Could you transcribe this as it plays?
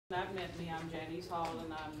Not met me, I'm Janice Hall,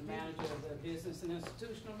 and I'm the manager of the Business and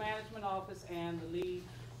Institutional Management Office and the lead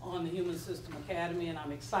on the Human System Academy, and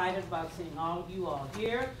I'm excited about seeing all of you all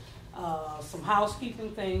here. Some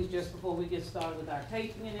housekeeping things just before we get started with our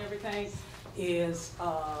taping and everything is,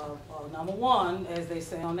 number one, as they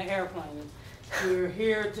say on the airplane, we're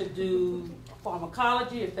here to do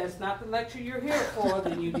pharmacology. If that's not the lecture you're here for,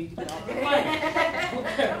 then you need to get off the plane.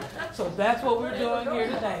 Okay. So that's what we're doing here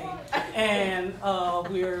today. And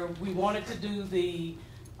we wanted to do the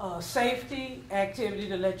safety activity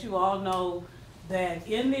to let you all know that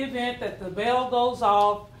in the event that the bell goes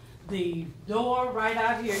off, the door right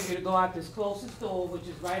out here, you're going to go out this closest door, which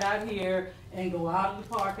is right out here, and go out of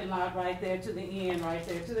the parking lot right there to the end, right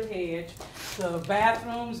there to the hedge. The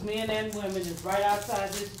bathrooms, men and women, is right outside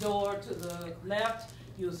this door to the left.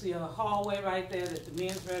 You'll see a hallway right there that the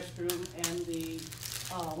men's restroom and the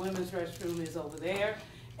women's restroom is over there.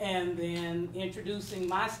 And then introducing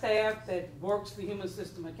my staff that works for Human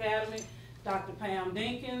System Academy, Dr. Pam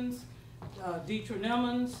Dinkins, Deetra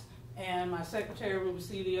Nimmons, and my secretary,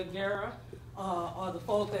 Rubicelia Guerra, are the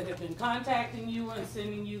folk that have been contacting you and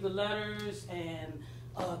sending you the letters and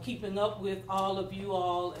keeping up with all of you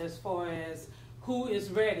all as far as who is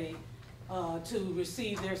ready to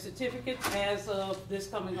receive their certificates. As of this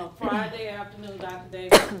coming up Friday afternoon, Dr.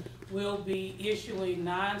 Davis will be issuing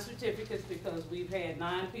 9 certificates because we've had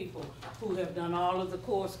 9 people who have done all of the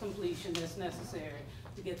course completion that's necessary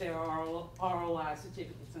to get their ROI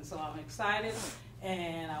certificates. And so I'm excited,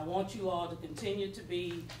 and I want you all to continue to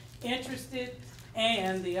be interested.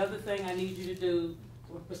 And the other thing I need you to do,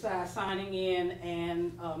 besides signing in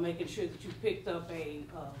and making sure that you picked up a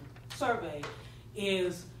survey,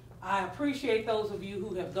 is I appreciate those of you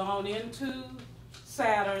who have gone into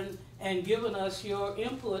Saturn and given us your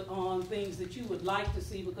input on things that you would like to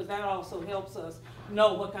see, because that also helps us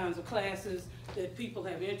know what kinds of classes that people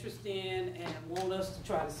have interest in and want us to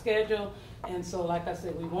try to schedule. And so, like I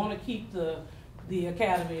said, we want to keep the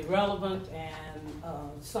Academy relevant and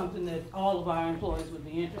something that all of our employees would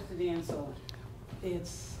be interested in. So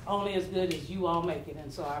it's only as good as you all make it.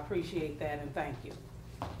 And so I appreciate that, and thank you.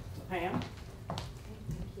 Pam? Thank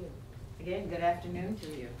you. Again, good afternoon to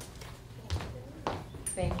you.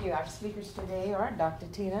 Thank you. Our speakers today are Dr.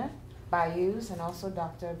 Tina Bayous and also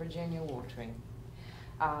Dr. Virginia Woltering.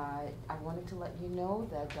 I wanted to let you know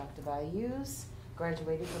that Dr. Bayous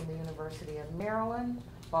graduated from the University of Maryland,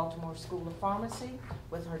 Baltimore School of Pharmacy,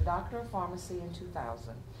 with her Doctor of Pharmacy in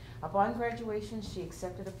 2000. Upon graduation, she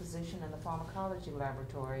accepted a position in the Pharmacology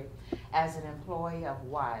Laboratory as an employee of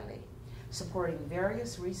Wiley, supporting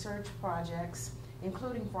various research projects,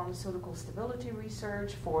 including pharmaceutical stability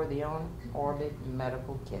research for the on-orbit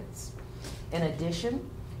medical kits. In addition,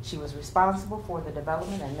 she was responsible for the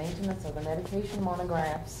development and maintenance of the medication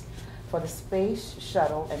monographs for the Space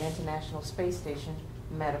Shuttle and International Space Station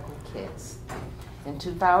medical kits. In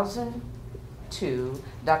 2002,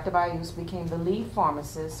 Dr. Bayous became the lead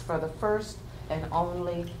pharmacist for the first and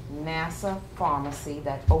only NASA pharmacy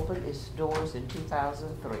that opened its doors in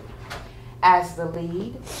 2003. As the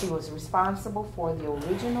lead, she was responsible for the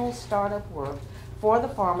original startup work for the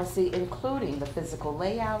pharmacy, including the physical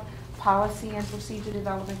layout, policy and procedure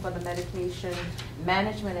development for the medication,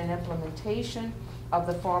 management and implementation of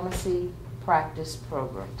the pharmacy practice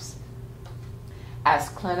programs. As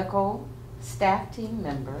clinical staff team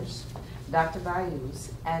members, Dr.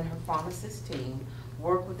 Bayous and her pharmacist team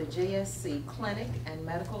work with the JSC Clinic and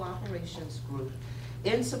Medical Operations Group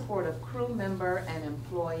in support of crew member and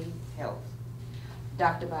employee health.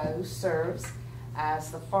 Dr. Bayous serves as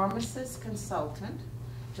the pharmacist consultant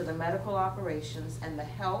to the medical operations and the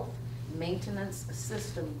health maintenance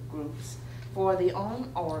system groups for the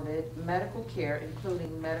on-orbit medical care,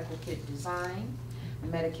 including medical kit design,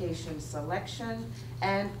 medication selection,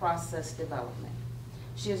 and process development.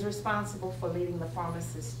 She is responsible for leading the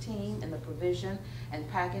pharmacist team in the provision and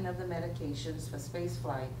packing of the medications for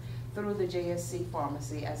spaceflight through the JSC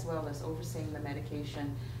pharmacy, as well as overseeing the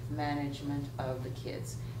medication management of the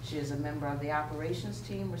kits. She is a member of the operations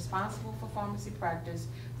team responsible for pharmacy practice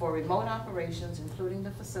for remote operations, including the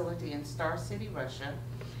facility in Star City, Russia,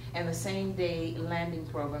 and the same-day landing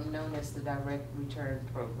program known as the Direct Return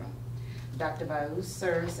Program. Dr. Bayous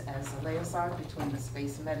serves as a liaison between the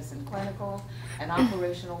space medicine clinical and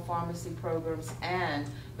operational pharmacy programs and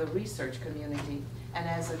the research community, and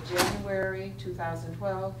as of January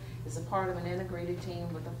 2012 is a part of an integrated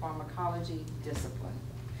team with the pharmacology discipline.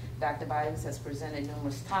 Dr. Bayous has presented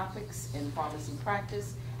numerous topics in pharmacy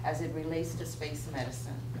practice as it relates to space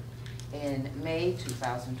medicine. In May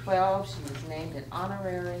 2012, she was named an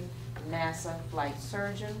honorary NASA flight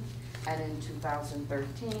surgeon And in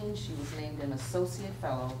 2013, she was named an Associate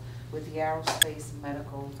Fellow with the Aerospace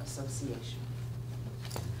Medical Association.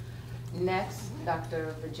 Next,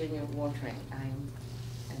 Dr. Virginia Watring. I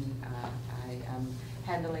am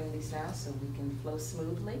handling these now so we can flow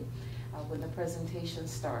smoothly when the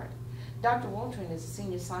presentations start. Dr. Watring is a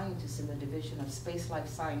senior scientist in the Division of Space Life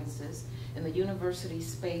Sciences in the University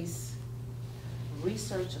Space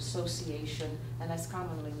Research Association, and that's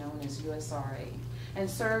commonly known as USRA, and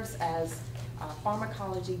serves as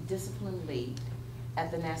Pharmacology Discipline Lead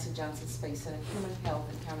at the NASA Johnson Space Center Human Health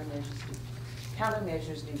and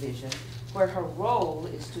Countermeasures Division, where her role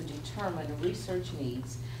is to determine research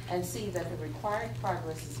needs and see that the required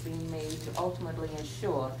progress is being made to ultimately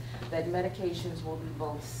ensure that medications will be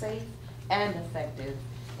both safe and effective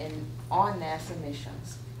on NASA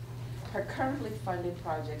missions. Her currently funded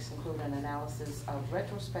projects include an analysis of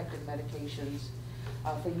retrospective medications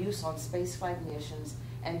for use on spaceflight missions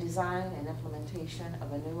and design and implementation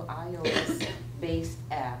of a new iOS-based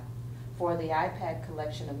app for the iPad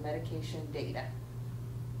collection of medication data.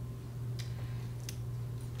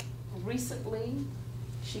 Recently,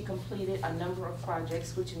 she completed a number of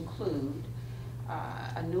projects which include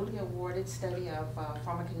a newly awarded study of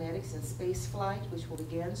pharmacokinetics in spaceflight, which will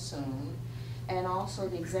begin soon, and also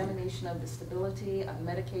the examination of the stability of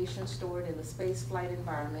medication stored in the spaceflight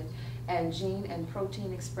environment and gene and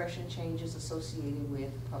protein expression changes associated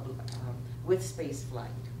with spaceflight.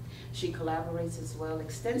 She collaborates as well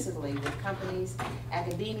extensively with companies,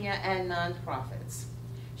 academia, and nonprofits.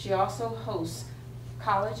 She also hosts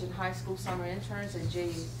college and high school summer interns at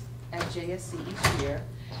JSC each year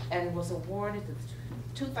and was awarded the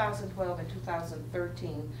 2012 and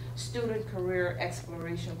 2013 Student Career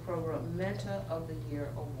Exploration Program Mentor of the Year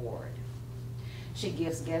Award. She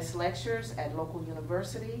gives guest lectures at local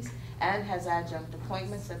universities and has adjunct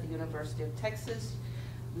appointments at the University of Texas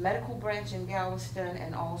Medical Branch in Galveston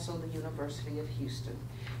and also the University of Houston.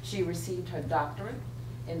 She received her doctorate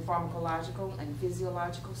in pharmacological and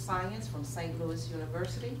physiological science from St. Louis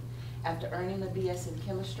University after earning a BS in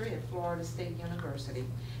chemistry at Florida State University.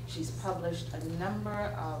 She's published a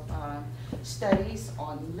number of studies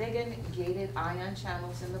on ligand-gated ion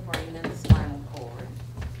channels in the brain and the spinal cord.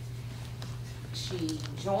 She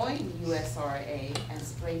joined USRA and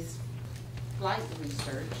Space Flight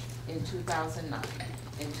Research in 2009.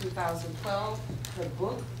 In 2012, her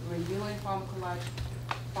book, Reviewing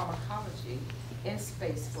Pharmacology in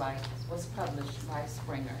Spaceflight, was published by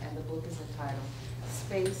Springer, and the book is entitled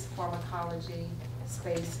Space Pharmacology,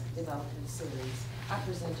 Space Development Series. I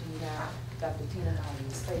present to you now Dr. Tina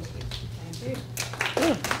Hawkins. Thank you. Thank you.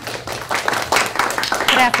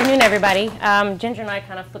 Good afternoon, everybody. Ginger and I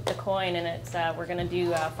kind of flipped a coin, and it's we're going to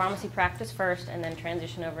do pharmacy practice first and then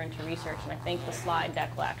transition over into research, and I think the slide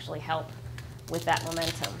deck will actually help with that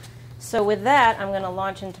momentum. So with that, I'm going to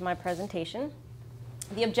launch into my presentation.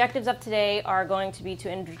 The objectives of today are going to be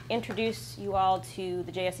to introduce you all to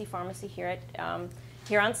the JSC Pharmacy here on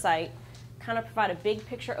site, kind of provide a big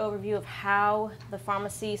picture overview of how the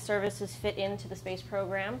pharmacy services fit into the space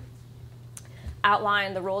program,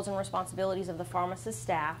 outline the roles and responsibilities of the pharmacist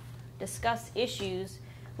staff, discuss issues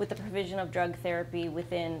with the provision of drug therapy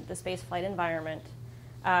within the spaceflight environment.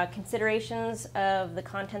 Considerations of the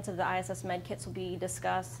contents of the ISS med kits will be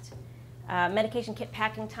discussed. Medication kit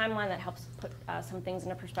packing timeline that helps put some things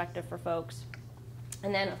into perspective for folks.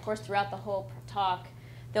 And then, of course, throughout the whole talk,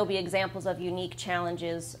 there'll be examples of unique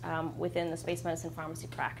challenges within the space medicine pharmacy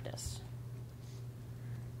practice.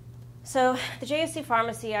 So the JSC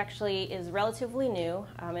Pharmacy actually is relatively new.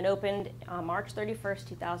 It opened on March 31st,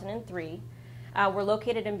 2003. We're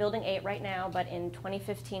located in Building 8 right now, but in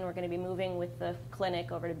 2015 we're going to be moving with the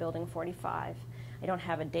clinic over to Building 45. I don't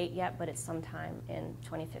have a date yet, but it's sometime in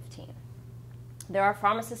 2015. There are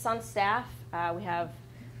pharmacists on staff. We have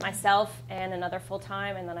myself and another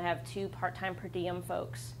full-time, and then I have 2 part-time per diem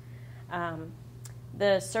folks.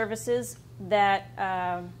 The services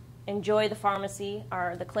that enjoy the pharmacy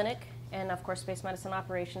are the clinic and, of course, space medicine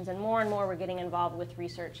operations, and more we're getting involved with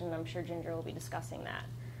research, and I'm sure Ginger will be discussing that.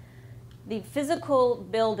 The physical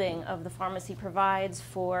building of the pharmacy provides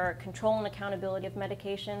for control and accountability of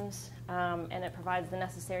medications, and it provides the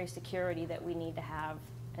necessary security that we need to have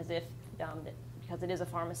because it is a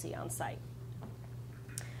pharmacy on site.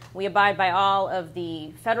 We abide by all of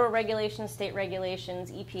the federal regulations, state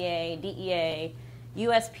regulations, EPA, DEA,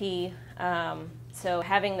 USP, so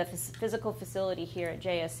having the physical facility here at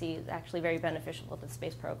JSC is actually very beneficial to the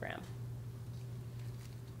space program.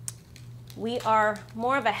 We are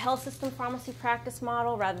more of a health system pharmacy practice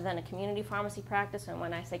model rather than a community pharmacy practice, and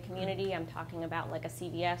when I say community, I'm talking about like a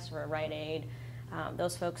CVS or a Rite Aid,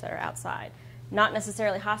 those folks that are outside. Not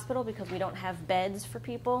necessarily hospital because we don't have beds for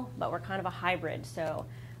people, but we're kind of a hybrid, so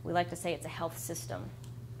we like to say it's a health system.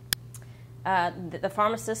 The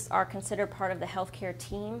pharmacists are considered part of the healthcare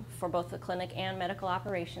team for both the clinic and medical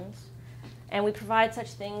operations. And we provide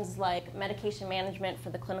such things like medication management for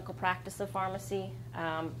the clinical practice of pharmacy.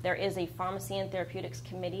 There is a pharmacy and therapeutics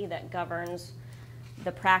committee that governs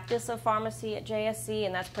the practice of pharmacy at JSC,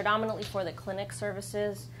 and that's predominantly for the clinic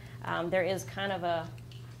services. There is kind of a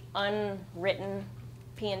unwritten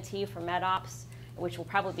P&T for MedOps, which will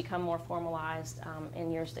probably become more formalized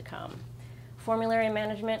in years to come. Formulary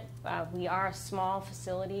management, we are a small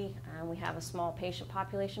facility, and we have a small patient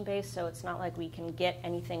population base, so it's not like we can get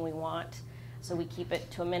anything we want. So we keep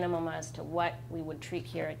it to a minimum as to what we would treat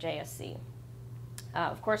here at JSC.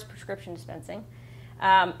 Of course, prescription dispensing.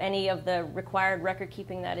 Any of the required record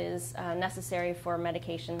keeping that is necessary for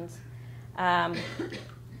medications.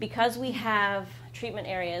 Because we have treatment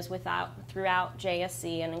areas throughout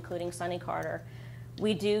JSC and including Sonny Carter,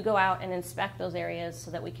 we do go out and inspect those areas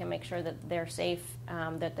so that we can make sure that they're safe,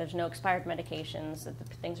 that there's no expired medications, that the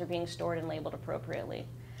things are being stored and labeled appropriately.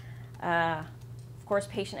 Of course,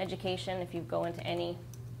 patient education. If you go into any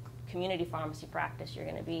community pharmacy practice, you're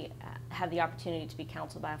going to have the opportunity to be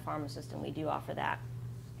counseled by a pharmacist, and we do offer that.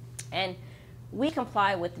 And we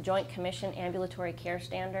comply with the Joint Commission ambulatory care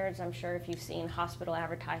standards. I'm sure if you've seen hospital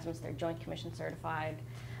advertisements, they're Joint Commission certified.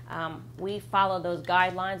 We follow those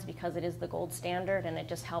guidelines because it is the gold standard, and it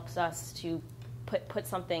just helps us to put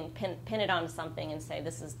something, pin it onto something, and say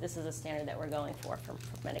this is a standard that we're going for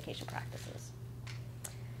medication practices.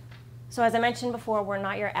 So as I mentioned before, we're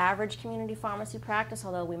not your average community pharmacy practice,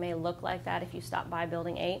 although we may look like that if you stop by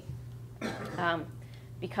Building 8.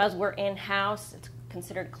 Because we're in-house, it's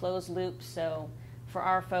considered closed loop, so for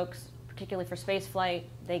our folks, particularly for spaceflight,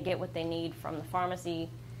 they get what they need from the pharmacy.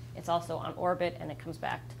 It's also on orbit, and it comes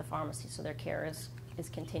back to the pharmacy, so their care is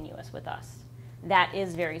continuous with us. That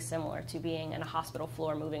is very similar to being in a hospital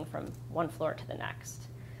floor moving from one floor to the next,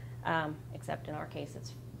 except in our case,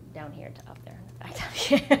 it's down here to up there.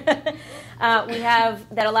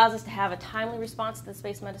 That allows us to have a timely response to the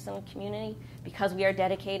space medicine community. Because we are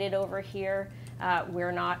dedicated over here,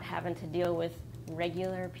 we're not having to deal with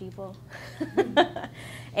regular people.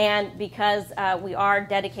 And because we are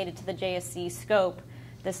dedicated to the JSC scope,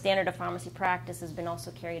 the standard of pharmacy practice has been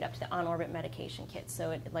also carried up to the on-orbit medication kit.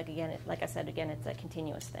 So, like I said, it's a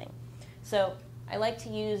continuous thing. So I like to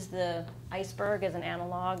use the iceberg as an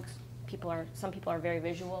analog. Some people are very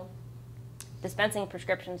visual. Dispensing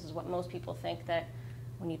prescriptions is what most people think that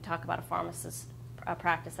when you talk about a pharmacist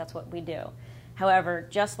practice, that's what we do. However,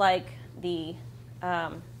 just like the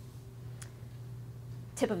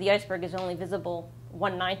tip of the iceberg is only visible,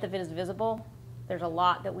 1/9 of it is visible, there's a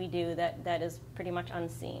lot that we do that is pretty much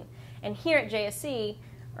unseen. And here at JSC,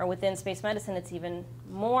 or within space medicine, it's even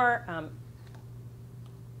more of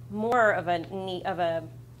a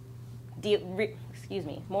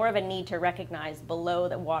need to recognize below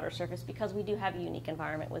the water surface, because we do have a unique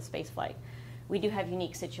environment with spaceflight. We do have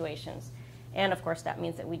unique situations. And of course, that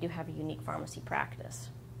means that we do have a unique pharmacy practice.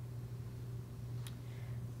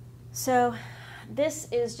 So this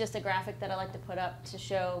is just a graphic that I like to put up to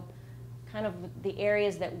show kind of the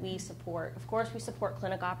areas that we support. Of course, we support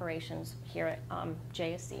clinic operations here at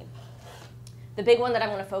JSC. The big one that I'm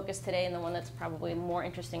going to focus today, and the one that's probably more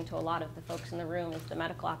interesting to a lot of the folks in the room, is the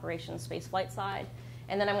medical operations spaceflight side.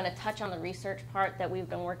 And then I'm going to touch on the research part that we've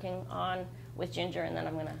been working on with Ginger, and then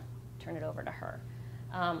I'm going to turn it over to her.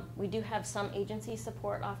 We do have some agency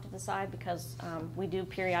support off to the side because we do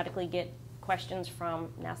periodically get questions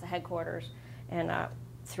from NASA headquarters, and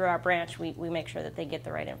through our branch, we make sure that they get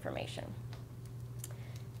the right information.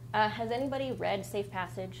 Has anybody read Safe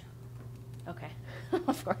Passage? Okay,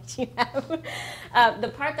 of course you have. The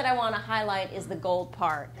part that I want to highlight is the gold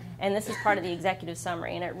part, and this is part of the executive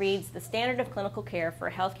summary, and it reads, the standard of clinical care for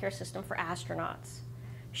a healthcare system for astronauts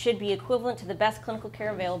should be equivalent to the best clinical care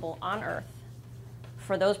available on Earth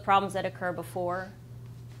for those problems that occur before,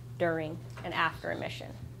 during, and after a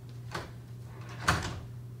mission.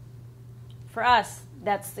 For us,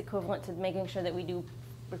 that's equivalent to making sure that we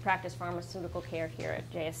practice pharmaceutical care here at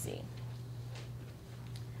JSC.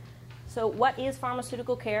 So what is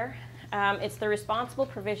pharmaceutical care? It's the responsible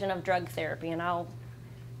provision of drug therapy, and I'll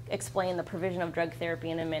explain the provision of drug therapy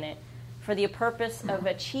in a minute, for the purpose of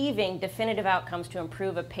achieving definitive outcomes to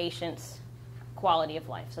improve a patient's quality of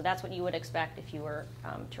life. So that's what you would expect if you were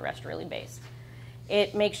terrestrially based.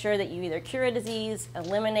 It makes sure that you either cure a disease,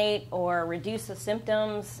 eliminate or reduce the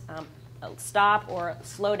symptoms, stop or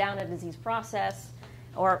slow down a disease process,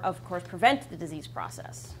 or, of course, prevent the disease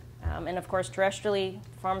process. And, of course, terrestrially,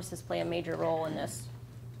 pharmacists play a major role in this.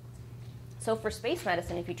 So for space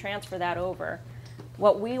medicine, if you transfer that over,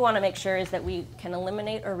 what we want to make sure is that we can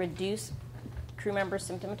eliminate or reduce crew member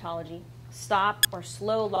symptomatology, stop or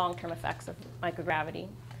slow long-term effects of microgravity,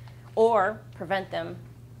 or prevent them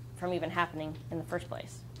from even happening in the first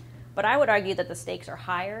place. But I would argue that the stakes are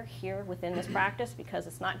higher here within this practice because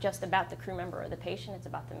it's not just about the crew member or the patient, it's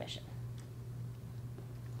about the mission.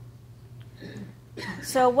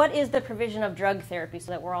 So what is the provision of drug therapy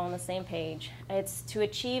so that we're all on the same page? It's to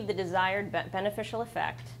achieve the desired beneficial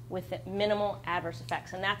effect with minimal adverse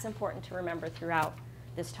effects. And that's important to remember throughout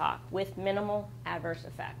this talk, with minimal adverse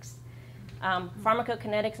effects.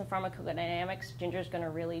 Pharmacokinetics and pharmacodynamics, Ginger's going to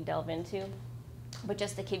really delve into. But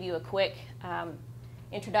just to give you a quick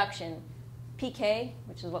introduction, PK,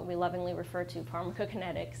 which is what we lovingly refer to,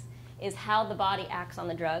 pharmacokinetics, is how the body acts on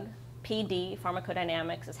the drug. PD,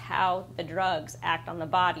 pharmacodynamics, is how the drugs act on the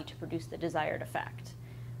body to produce the desired effect.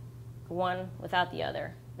 One without the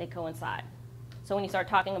other, they coincide. So when you start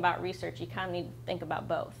talking about research, you kind of need to think about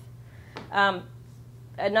both.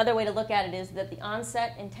 Another way to look at it is that the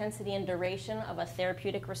onset, intensity, and duration of a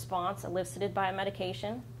therapeutic response elicited by a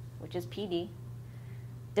medication, which is PD,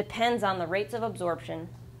 depends on the rates of absorption,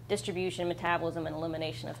 distribution, metabolism, and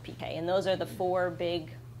elimination of PK. And those are the four big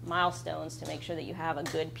milestones to make sure that you have a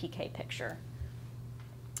good PK picture.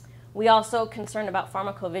 We also concerned about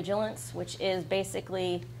pharmacovigilance, which is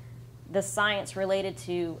basically the science related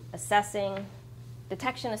to detection,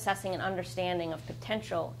 assessing, and understanding of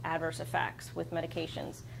potential adverse effects with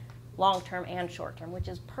medications, long-term and short-term, which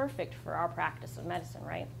is perfect for our practice of medicine,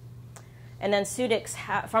 right? And then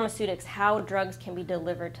pharmaceutics, how drugs can be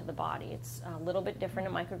delivered to the body. It's a little bit different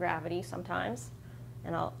in microgravity sometimes,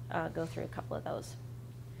 and I'll go through a couple of those.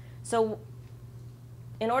 So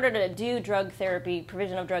in order to do drug therapy,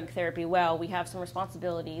 provision of drug therapy well, we have some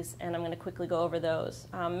responsibilities, and I'm going to quickly go over those.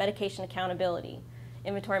 Medication accountability.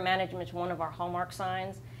 Inventory management is one of our hallmark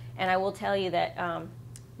signs, and I will tell you that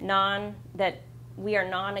that we are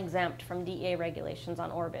non-exempt from DEA regulations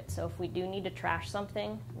on orbit. So if we do need to trash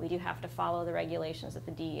something, we do have to follow the regulations that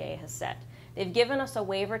the DEA has set. They've given us a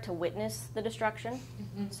waiver to witness the destruction,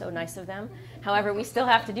 so nice of them. However, we still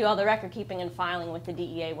have to do all the record keeping and filing with the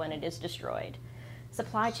DEA when it is destroyed.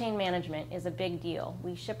 Supply chain management is a big deal.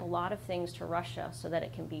 We ship a lot of things to Russia so that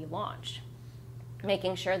it can be launched.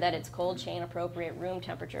 Making sure that it's cold chain appropriate, room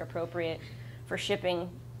temperature appropriate for shipping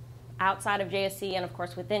outside of JSC and, of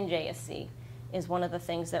course, within JSC is one of the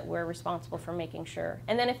things that we're responsible for making sure.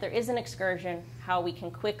 And then if there is an excursion, how we can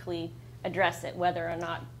quickly address it, whether or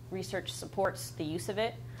not research supports the use of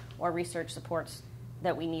it or research supports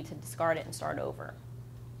that we need to discard it and start over.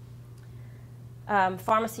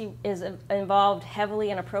 Pharmacy is involved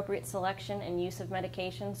heavily in appropriate selection and use of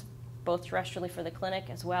medications, both terrestrially for the clinic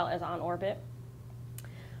as well as on orbit.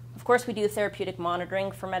 Of course, we do therapeutic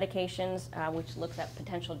monitoring for medications, which looks at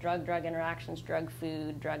potential drug-drug interactions,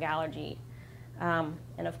 drug-food, drug allergy.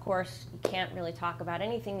 And of course, you can't really talk about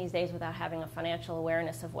anything these days without having a financial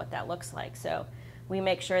awareness of what that looks like. So we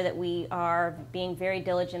make sure that we are being very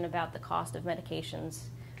diligent about the cost of medications,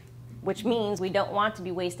 which means we don't want to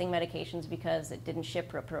be wasting medications because it didn't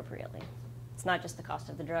ship appropriately. It's not just the cost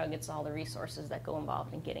of the drug, it's all the resources that go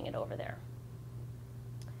involved in getting it over there.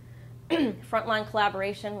 Frontline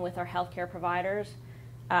collaboration with our healthcare providers.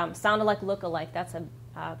 Sound alike, look alike. That's a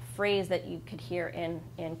phrase that you could hear in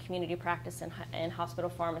community practice and hospital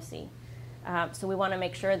pharmacy. So we want to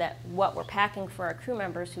make sure that what we're packing for our crew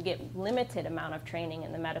members who get limited amount of training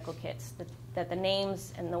in the medical kits, that the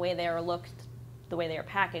names and the way they are looked, the way they are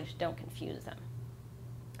packaged, don't confuse them.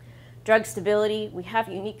 Drug stability, we have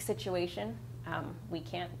a unique situation. We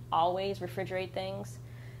can't always refrigerate things.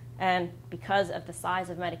 And because of the size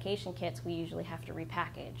of medication kits, we usually have to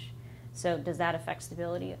repackage. So does that affect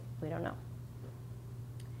stability? We don't know.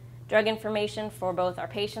 Drug information for both our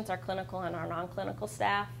patients, our clinical and our non-clinical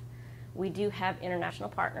staff. We do have international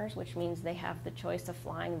partners, which means they have the choice of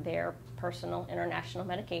flying their personal international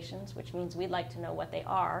medications, which means we'd like to know what they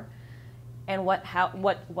are and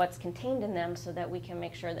what's contained in them so that we can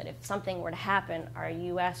make sure that if something were to happen, our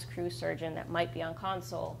U.S. crew surgeon that might be on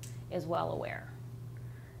console is well aware.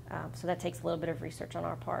 So that takes a little bit of research on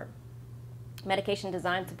our part. Medication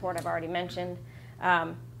design support, I've already mentioned.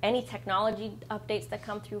 Any technology updates that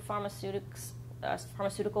come through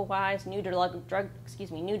pharmaceutical-wise, new drug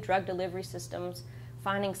delivery systems,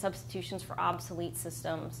 finding substitutions for obsolete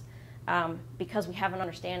systems. Because we have an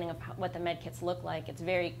understanding of what the med kits look like, it's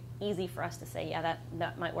very easy for us to say, yeah,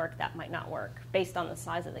 that might work, that might not work, based on the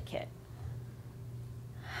size of the kit.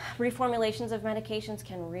 Reformulations of medications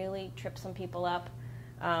can really trip some people up.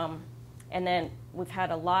 And then we've had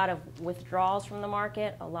a lot of withdrawals from the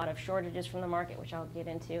market, a lot of shortages from the market, which I'll get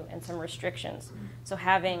into, and some restrictions. So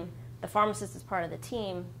having the pharmacist as part of the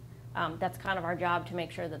team, that's kind of our job to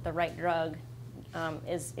make sure that the right drug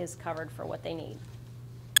is covered for what they need.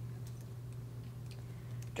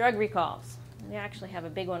 Drug recalls. We actually have a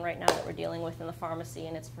big one right now that we're dealing with in the pharmacy,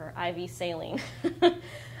 and it's for IV saline.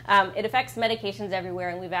 It affects medications everywhere,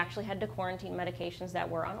 and we've actually had to quarantine medications that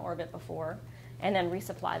were on orbit before and then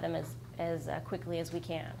resupply them as quickly as we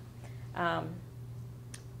can.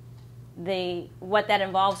 What that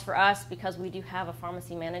involves for us, because we do have a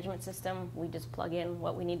pharmacy management system, we just plug in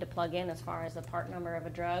what we need to plug in as far as the part number of a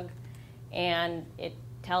drug, and it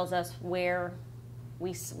tells us where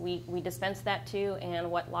we dispense that to and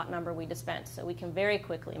what lot number we dispense. So we can very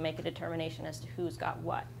quickly make a determination as to who's got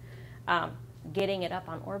what. Getting it up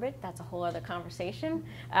on orbit, that's a whole other conversation,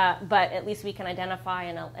 but at least we can identify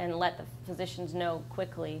and let the physicians know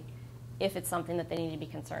quickly if it's something that they need to be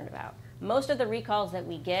concerned about. Most of the recalls that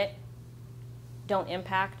we get don't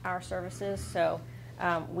impact our services, so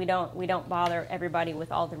we don't bother everybody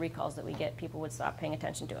with all the recalls that we get. People would stop paying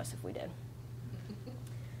attention to us if we did.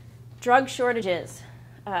 Drug shortages.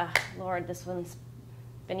 Lord, this one's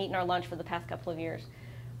been eating our lunch for the past couple of years.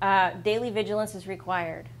 Daily vigilance is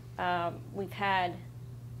required. We've had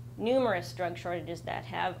numerous drug shortages that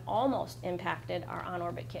have almost impacted our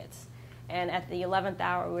on-orbit kits. And at the 11th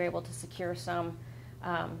hour, we were able to secure some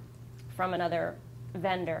from another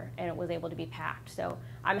vendor, and it was able to be packed. So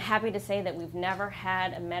I'm happy to say that we've never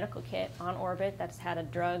had a medical kit on orbit that's had a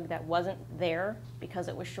drug that wasn't there because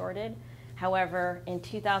it was shorted. However, in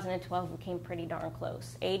 2012, we came pretty darn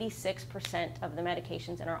close. 86% of the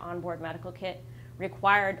medications in our onboard medical kit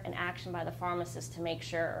required an action by the pharmacist to make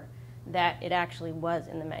sure that it actually was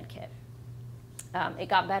in the med kit. It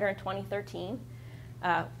got better in 2013.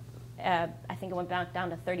 I think it went back down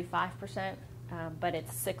to 35%, but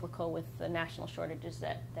it's cyclical with the national shortages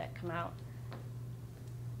that come out.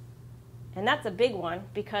 And that's a big one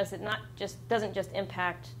because it doesn't just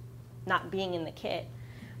impact not being in the kit,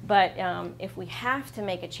 but if we have to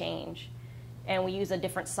make a change and we use a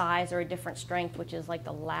different size or a different strength, which is like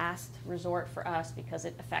the last resort for us because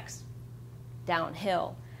it affects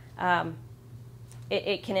downhill,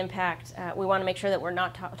 it can impact. We want to make sure that we're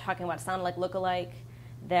not talking about sound like look-alike,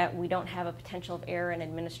 that we don't have a potential of error in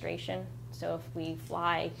administration. So if we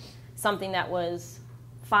fly something that was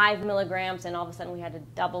 5 milligrams and all of a sudden we had to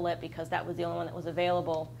double it because that was the only one that was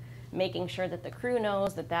available, making sure that the crew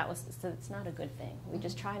knows that so it's not a good thing. We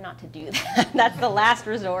just try not to do that. That's the last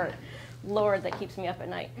resort. Lord, that keeps me up at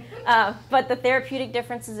night. But the therapeutic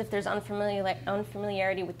differences, if there's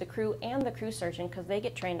unfamiliarity with the crew and the crew surgeon, because they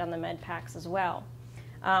get trained on the med packs as well.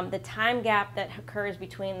 The time gap that occurs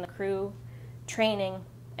between the crew training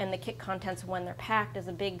and the kit contents when they're packed is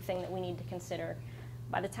a big thing that we need to consider.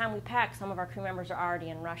 By the time we pack, some of our crew members are already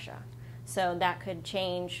in Russia. So that could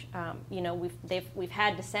change. We've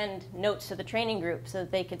had to send notes to the training group so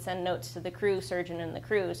that they could send notes to the crew surgeon and the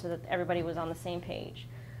crew so that everybody was on the same page.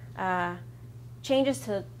 Changes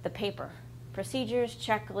to the paper, procedures,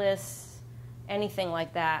 checklists, anything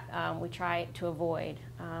like that, we try to avoid.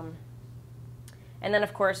 And then,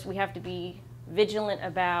 of course, we have to be vigilant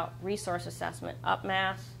about resource assessment, up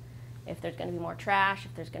mass, if there's going to be more trash,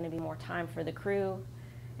 if there's going to be more time for the crew.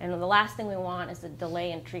 And the last thing we want is a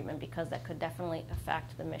delay in treatment because that could definitely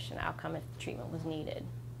affect the mission outcome if treatment was needed.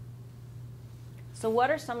 So what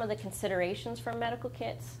are some of the considerations for medical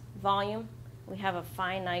kits? Volume. We have a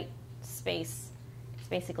finite space. It's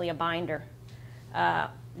basically a binder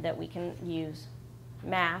that we can use.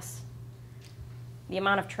 Mass. The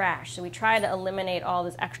amount of trash. So we try to eliminate all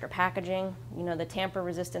this extra packaging, the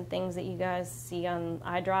tamper-resistant things that you guys see on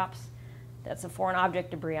eye drops. That's a foreign object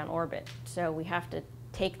debris on orbit. So we have to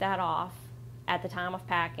take that off at the time of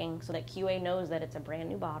packing so that QA knows that it's a brand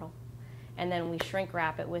new bottle. And then we shrink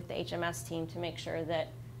wrap it with the HMS team to make sure that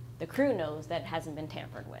the crew knows that it hasn't been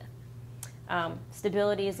tampered with.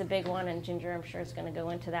 Stability is a big one, and Ginger, I'm sure, is going to go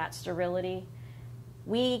into that. Sterility.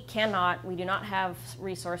 We do not have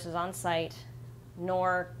resources on site,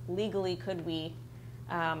 nor legally could we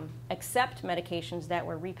accept medications that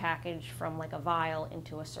were repackaged from like a vial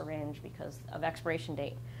into a syringe because of expiration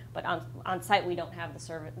date. But on site, we don't have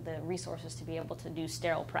the resources to be able to do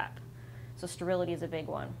sterile prep. So sterility is a big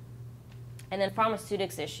one. And then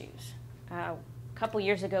pharmaceutics issues. A couple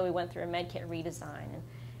years ago, we went through a med kit redesign, and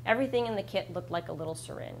everything in the kit looked like a little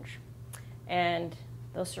syringe. And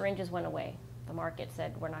those syringes went away. The market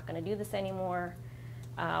said, we're not going to do this anymore.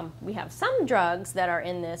 We have some drugs that are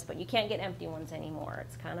in this, but you can't get empty ones anymore.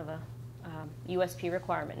 It's kind of a USP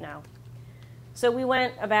requirement now. So we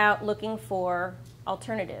went about looking for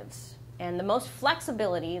alternatives. And the most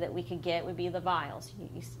flexibility that we could get would be the vials.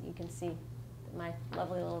 You can see my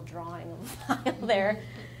lovely little drawing of a vial there.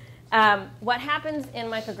 What happens in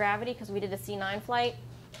microgravity, because we did a C9 flight,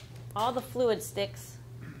 all the fluid sticks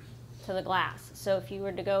to the glass. So if you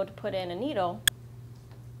were to go to put in a needle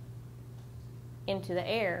into the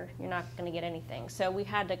air, you're not going to get anything. So we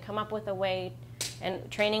had to come up with a way, and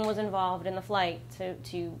training was involved in the flight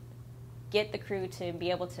to get the crew to be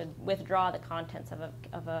able to withdraw the contents of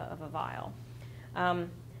a vial.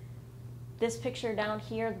 This picture down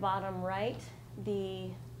here, the bottom right, the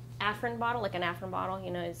Afrin bottle, like an Afrin bottle,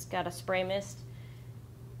 it's got a spray mist.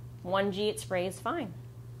 1G it sprays fine.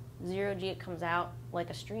 0G it comes out like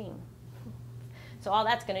a stream. So all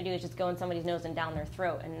that's going to do is just go in somebody's nose and down their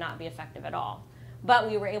throat and not be effective at all. But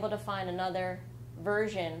we were able to find another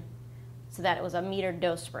version so that it was a metered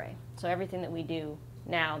dose spray. So everything that we do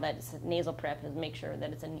now that's nasal prep is make sure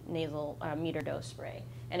that it's a nasal meter dose spray,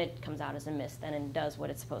 and it comes out as a mist and it does what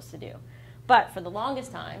it's supposed to do. But for the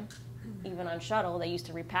longest time, even on shuttle, they used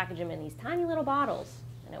to repackage them in these tiny little bottles,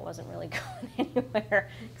 and it wasn't really going anywhere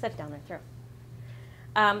except down their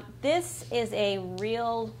throat. This is a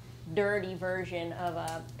real dirty version of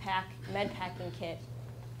a med packing kit,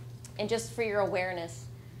 and just for your awareness,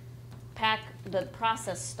 the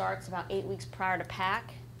process starts about 8 weeks prior to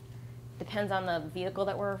pack. Depends on the vehicle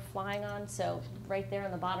that we're flying on. So right there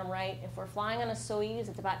on the bottom right, if we're flying on a Soyuz,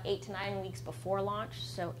 it's about 8 to 9 weeks before launch,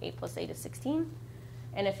 so 8 plus 8 is 16.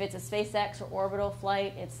 And if it's a SpaceX or orbital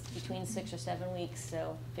flight, it's between 6 or 7 weeks,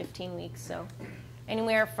 so 15 weeks. So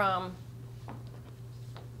anywhere from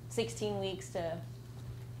 14 weeks to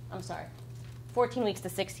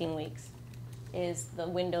 16 weeks is the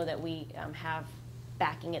window that we have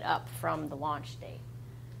backing it up from the launch date.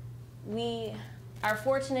 We are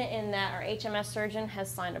fortunate in that our HMS surgeon has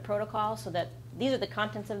signed a protocol so that these are the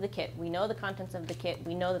contents of the kit. We know the contents of the kit.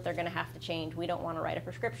 We know that they're going to have to change. We don't want to write a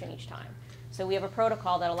prescription each time. So we have a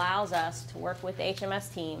protocol that allows us to work with the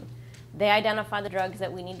HMS team. They identify the drugs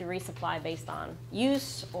that we need to resupply based on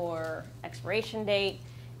use or expiration date,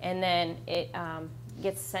 and then it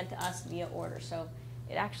gets sent to us via order. So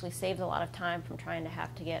it actually saves a lot of time from trying to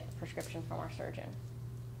have to get a prescription from our surgeon.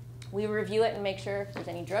 We review it and make sure if there's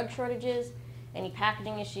any drug shortages, any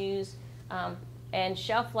packaging issues, and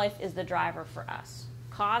shelf life is the driver for us.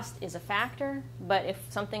 Cost is a factor, but if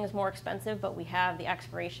something is more expensive but we have the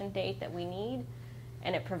expiration date that we need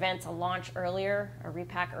and it prevents a launch earlier, a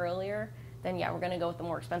repack earlier, then yeah, we're going to go with the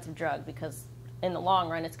more expensive drug because in the long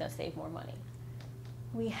run it's going to save more money.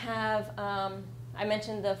 We have, I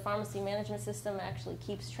mentioned the pharmacy management system actually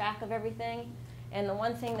keeps track of everything, and the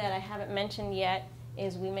one thing that I haven't mentioned yet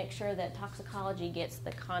is we make sure that toxicology gets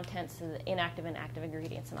the contents of the inactive and active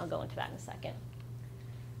ingredients, and I'll go into that in a second.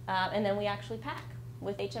 And then we actually pack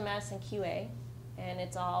with HMS and QA, and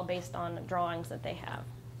it's all based on drawings that they have.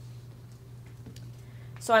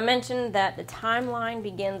 So I mentioned that the timeline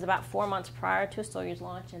begins about 4 months prior to a Soyuz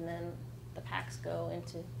launch, and then the packs go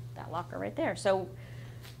into that locker right there. So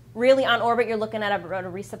really on orbit, you're looking at a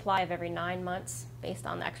resupply of every 9 months based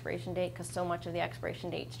on the expiration date, because so much of the expiration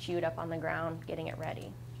date's chewed up on the ground getting it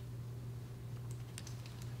ready.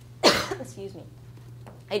 Excuse me.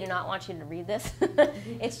 I do not want you to read this.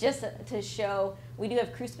 It's just to show, we do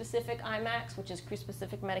have crew-specific IMAX, which is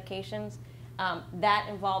crew-specific medications. That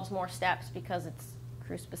involves more steps because it's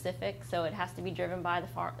crew-specific, so it has to be driven by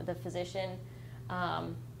the physician.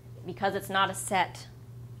 Because it's not a set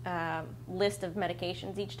list of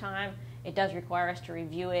medications each time, it does require us to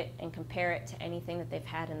review it and compare it to anything that they've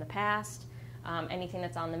had in the past, anything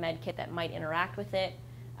that's on the med kit that might interact with it.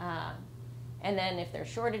 And then if there's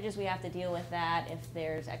shortages, we have to deal with that. If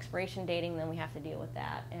there's expiration dating, then we have to deal with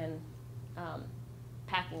that. And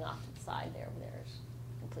packing off to the side there is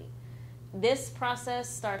complete. This process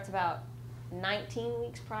starts about 19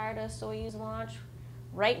 weeks prior to a Soyuz launch.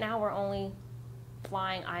 Right now, we're only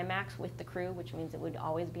flying IMAX with the crew, which means it would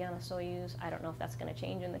always be on a Soyuz. I don't know if that's going to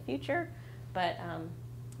change in the future, but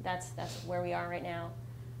that's where we are right now.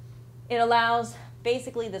 It allows,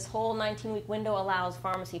 basically this whole 19-week window allows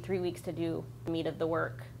pharmacy 3 weeks to do the meat of the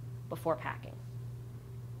work before packing.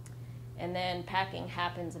 And then packing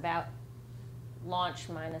happens about launch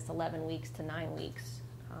minus 11 weeks to 9 weeks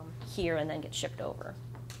here, and then gets shipped over.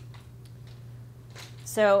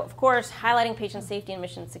 So, of course, highlighting patient safety and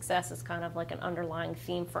mission success is kind of like an underlying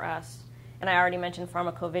theme for us. And I already mentioned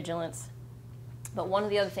pharmacovigilance. But one of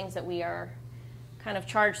the other things that we are kind of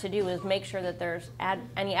charged to do is make sure that there's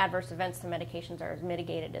any adverse events to medications are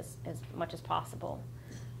mitigated as much as possible.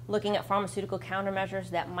 Looking at pharmaceutical countermeasures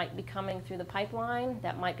that might be coming through the pipeline,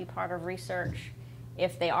 that might be part of research.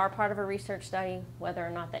 if they are part of a research study, whether or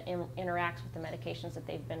not that interacts with the medications that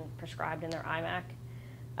they've been prescribed in their IMAC.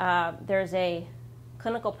 There's a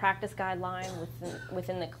clinical practice guideline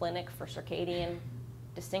within the clinic for circadian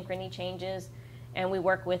dysynchrony changes, and we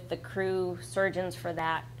work with the crew surgeons for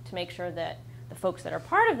that to make sure that the folks that are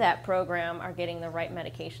part of that program are getting the right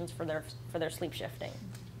medications for their sleep shifting.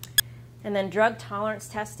 And then drug tolerance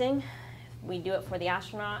testing, we do it for the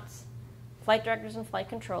astronauts, flight directors and flight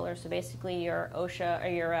controllers, so basically your OSHA or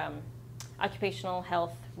your occupational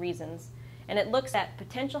health reasons. And it looks at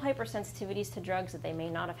potential hypersensitivities to drugs that they may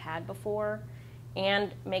not have had before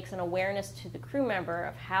and makes an awareness to the crew member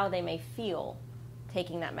of how they may feel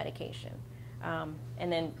taking that medication.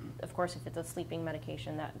 And then, of course, if it's a sleeping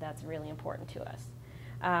medication, that's really important to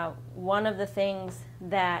us. One of the things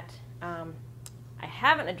that I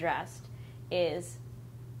haven't addressed is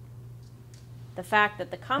the fact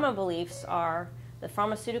that the common beliefs are the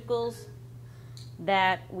pharmaceuticals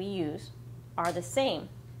that we use are the same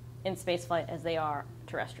in spaceflight as they are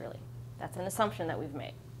terrestrially. That's an assumption that we've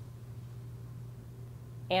made.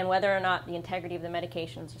 And whether or not the integrity of the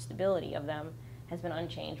medications or stability of them has been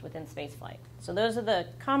unchanged within spaceflight. So those are the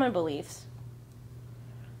common beliefs.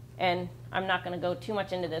 And I'm not going to go too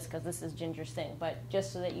much into this because this is Ginger's thing, but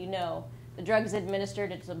just so that you know, the drug is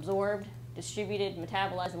administered, it's absorbed, distributed,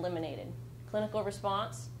 metabolized, eliminated. Clinical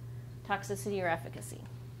response, toxicity, or efficacy.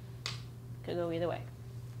 Could go either way.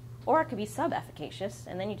 Or it could be sub-efficacious,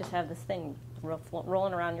 and then you just have this thing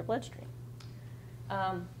rolling around your bloodstream.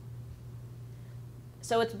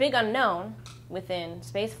 So it's big unknown within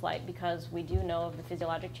spaceflight because we do know of the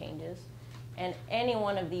physiologic changes, and any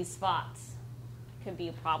one of these spots could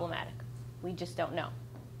be problematic. We just don't know.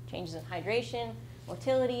 Changes in hydration,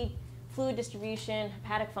 motility, fluid distribution,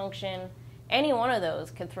 hepatic function, any one of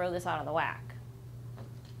those could throw this out of the whack.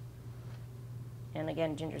 And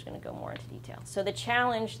again, Ginger's going to go more into detail. So the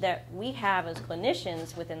challenge that we have as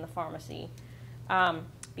clinicians within the pharmacy,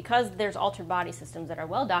 because there's altered body systems that are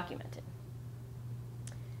well documented,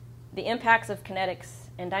 the impacts of kinetics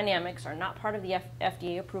and dynamics are not part of the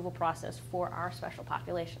FDA approval process for our special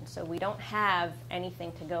population. So we don't have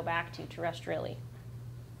anything to go back to terrestrially.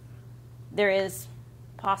 There is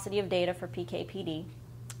paucity of data for PK/PD.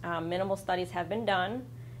 Minimal studies have been done,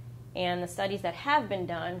 and the studies that have been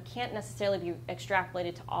done can't necessarily be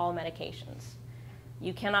extrapolated to all medications.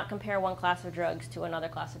 You cannot compare one class of drugs to another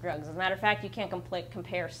class of drugs. As a matter of fact, you can't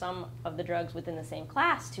compare some of the drugs within the same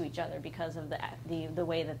class to each other because of the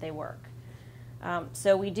way that they work.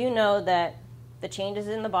 So we do know that the changes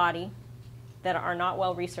in the body that are not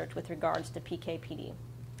well researched with regards to PK/PD.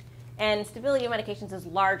 And stability of medications is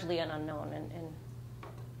largely an unknown, and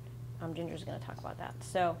Ginger's going to talk about that.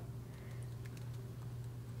 So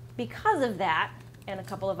because of that, and a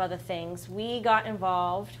couple of other things, we got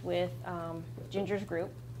involved with Ginger's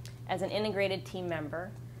group as an integrated team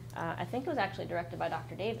member. I think it was actually directed by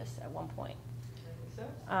Dr. Davis at one point.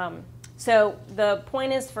 So the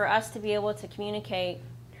point is for us to be able to communicate,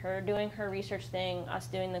 her doing her research thing, us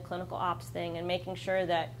doing the clinical ops thing, and making sure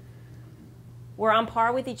that we're on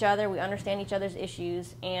par with each other, we understand each other's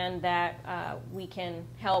issues, and that we can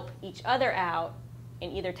help each other out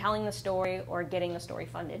in either telling the story or getting the story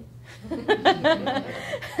funded.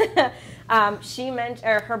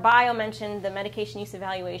 Her bio mentioned the medication use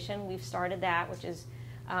evaluation. We've started that, which is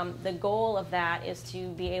the goal of that is to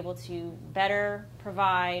be able to better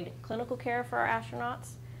provide clinical care for our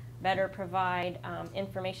astronauts, better provide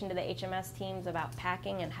information to the HMS teams about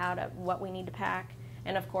packing and what we need to pack,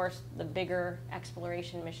 and of course the bigger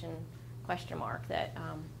exploration mission question mark that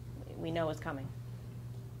we know is coming.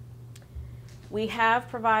 We have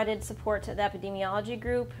provided support to the epidemiology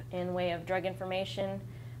group in way of drug information,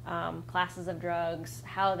 classes of drugs,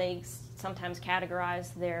 how they sometimes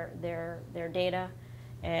categorize their data,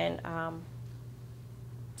 and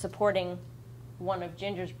supporting one of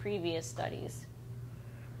Ginger's previous studies.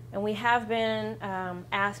 And we have been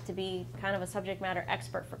asked to be kind of a subject matter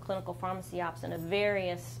expert for clinical pharmacy ops in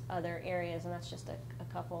various other areas, and that's just a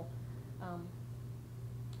couple.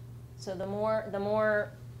 So the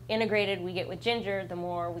more integrated we get with Ginger, the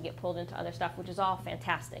more we get pulled into other stuff, which is all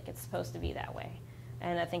fantastic. It's supposed to be that way.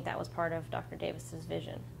 And I think that was part of Dr. Davis's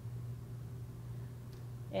vision.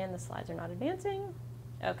 And the slides are not advancing.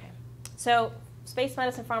 Okay. So space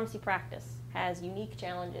medicine pharmacy practice has unique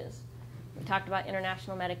challenges. We talked about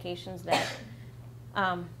international medications that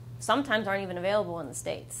sometimes aren't even available in the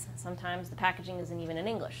States. Sometimes the packaging isn't even in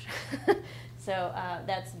English. So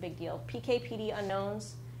that's a big deal. PK/PD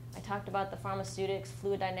unknowns. I talked about the pharmaceutics,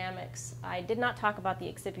 fluid dynamics. I did not talk about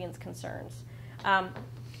the excipients concerns.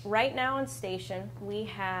 Right now on station, we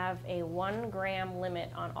have a 1 gram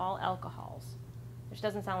limit on all alcohols which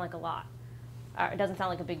doesn't sound like a lot. It doesn't sound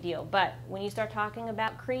like a big deal. But when you start talking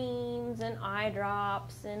about creams and eye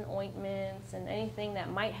drops and ointments and anything that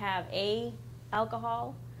might have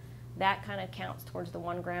alcohol, that kind of counts towards the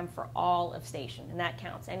 1 gram for all of station. And that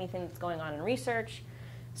counts anything that's going on in research.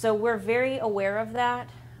 So we're very aware of that.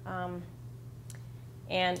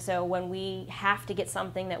 And so when we have to get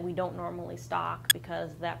something that we don't normally stock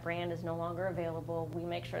because that brand is no longer available, we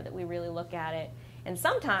make sure that we really look at it. And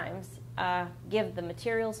sometimes give the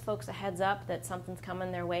materials folks a heads up that something's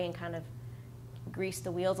coming their way and kind of grease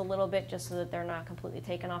the wheels a little bit just so that they're not completely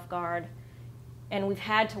taken off guard. And we've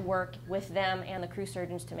had to work with them and the crew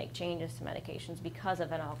surgeons to make changes to medications because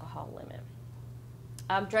of an alcohol limit.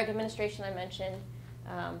 Drug administration, I mentioned.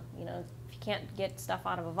 You know, if you can't get stuff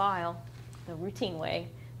out of a vial the routine way,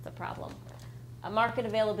 it's a problem. Market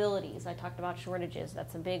availabilities, I talked about shortages,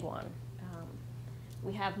 that's a big one.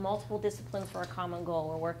 We have multiple disciplines for a common goal.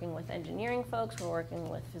 We're working with engineering folks, we're working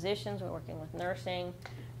with physicians, we're working with nursing,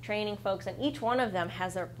 training folks, and each one of them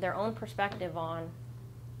has their own perspective on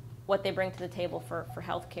what they bring to the table for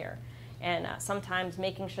healthcare. And sometimes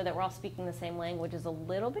making sure that we're all speaking the same language is a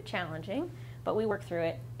little bit challenging, but we work through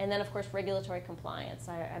it. And then, of course, regulatory compliance.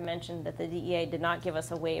 I mentioned that the DEA did not give us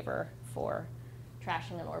a waiver for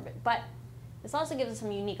trashing in orbit, but this also gives us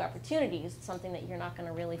some unique opportunities, something that you're not going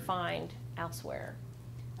to really find elsewhere.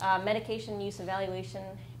 Medication use evaluation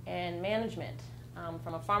and management.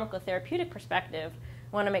 From a pharmacotherapeutic perspective,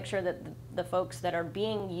 we want to make sure that the folks that are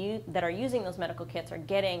using those medical kits are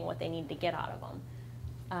getting what they need to get out of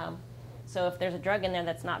them. So if there's a drug in there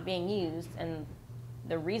that's not being used and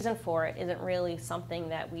the reason for it isn't really something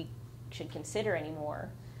that we should consider anymore,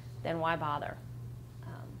 then why bother?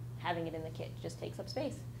 Having it in the kit just takes up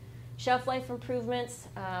space. Shelf life improvements,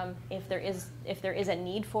 if there is a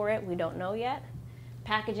need for it, we don't know yet.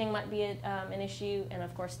 Packaging might be an issue, and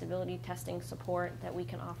of course stability testing support that we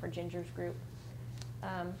can offer Ginger's group.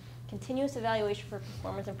 Continuous evaluation for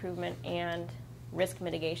performance improvement and risk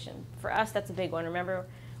mitigation. For us, that's a big one. Remember,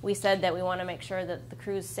 we said that we want to make sure that the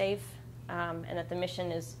crew is safe and that the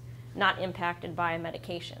mission is not impacted by a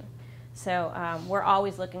medication. So we're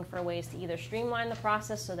always looking for ways to either streamline the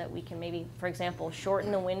process so that we can maybe, for example,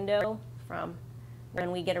 shorten the window from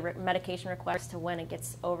when we get a medication request to when it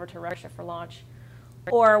gets over to Russia for launch,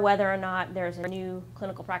 or whether or not there's a new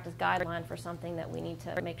clinical practice guideline for something that we need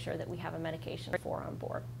to make sure that we have a medication for on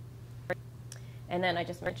board. And then I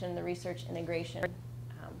just mentioned the research integration.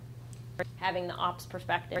 Having the ops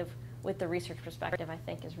perspective with the research perspective, I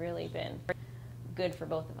think, has really been good for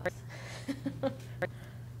both of us.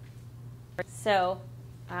 So,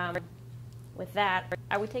 with that,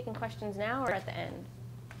 are we taking questions now or at the end?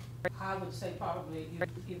 I would say probably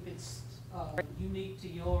if it's unique to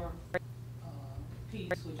your piece,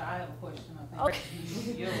 which I have a question, I think it's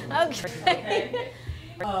unique to yours. Okay.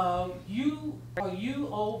 Are you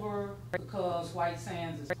over, because White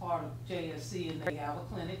Sands is part of JSC and they have a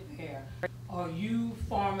clinic there, are you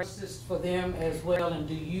pharmacists for them as well, and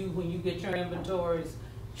do you, when you get your inventories,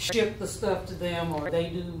 ship the stuff to them, or they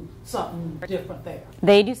do something different there?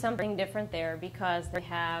 They do something different there because they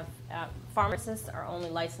have, pharmacists are only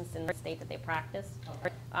licensed in the state that they practice.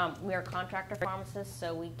 Okay. We are contractor pharmacists,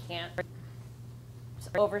 so we can't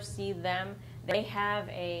oversee them. They have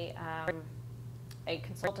a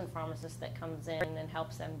consultant pharmacist that comes in and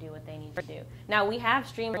helps them do what they need to do. Now, we have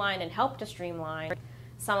streamlined and helped to streamline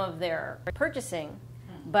some of their purchasing,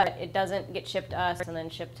 but it doesn't get shipped to us and then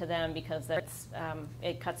shipped to them because that's,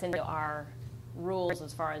 it cuts into our rules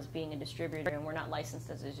as far as being a distributor, and we're not licensed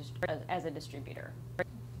as a distributor.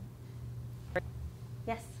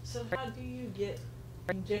 Yes? So how do you get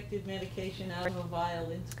injected medication out of a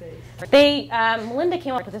vial in space? Melinda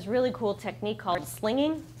came up with this really cool technique called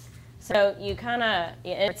slinging. So you kind of,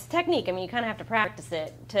 it's a technique, I mean, you kind of have to practice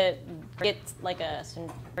it to get like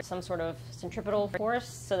some sort of centripetal force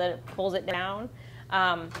so that it pulls it down.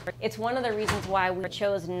 It's one of the reasons why we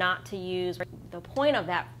chose not to use, the point of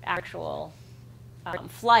that actual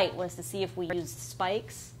flight was to see if we used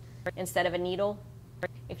spikes instead of a needle.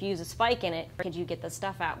 If you use a spike in it, could you get the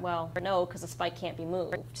stuff out? Well, no, because the spike can't be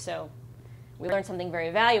moved. So we learned something very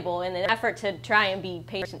valuable. In an effort to try and be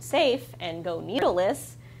patient safe and go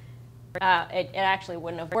needleless, it actually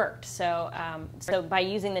wouldn't have worked. So, so by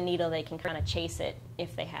using the needle, they can kind of chase it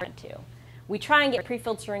if they had to. We try and get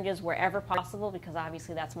pre-filled syringes wherever possible because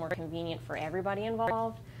obviously that's more convenient for everybody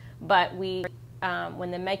involved. But we,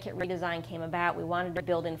 when the MedKit redesign came about, we wanted to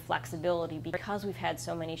build in flexibility because we've had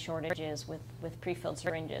so many shortages with pre-filled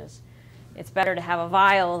syringes. It's better to have a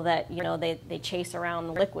vial that they chase around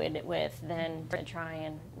the liquid with than to try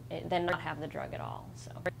and then not have the drug at all.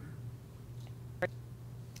 So.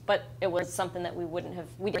 but it was something that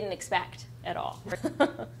we didn't expect at all. With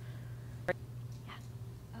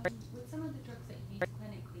some of the drugs that you use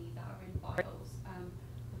clinically that are in vials,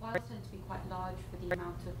 the vials tend to be quite large for the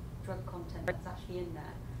amount of drug content that's actually in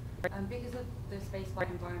there. Because of the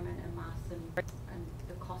spaceflight environment and mass and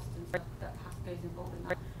the cost and stuff that goes involved in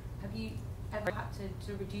that, have you ever had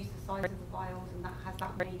to reduce the size of the vials, and has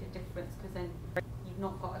that made a difference? Because then you've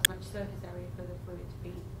not got as much surface area for the fluid to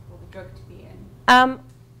be, or the drug to be in.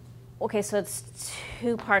 Okay, so it's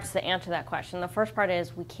two parts to answer that question. The first part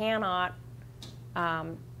is we cannot,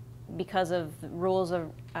 because of the rules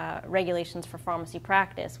of regulations for pharmacy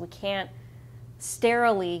practice, we can't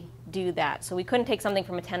sterilely do that. So we couldn't take something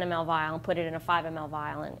from a 10 ml vial and put it in a 5 ml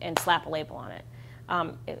vial and slap a label on it.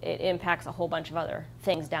 It impacts a whole bunch of other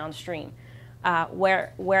things downstream.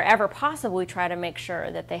 Wherever possible, we try to make sure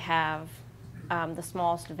that they have the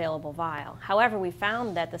smallest available vial. However, we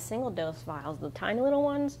found that the single-dose vials, the tiny little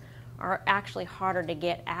ones, are actually harder to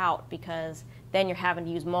get out because then you're having to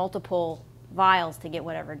use multiple vials to get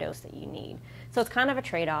whatever dose that you need. So it's kind of a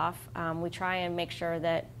trade-off. We try and make sure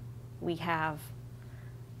that we have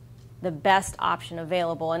the best option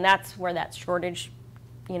available, and that's where that shortage,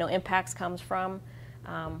 impacts comes from.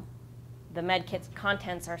 The med kit's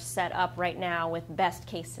contents are set up right now with best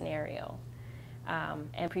case scenario,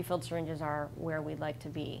 and pre-filled syringes are where we'd like to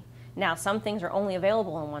be. Now, some things are only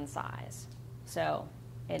available in one size, so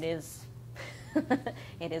it is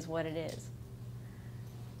it is what it is.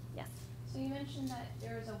 Yes. So you mentioned that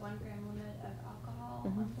there is a 1 gram limit of alcohol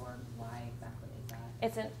on board. Why exactly is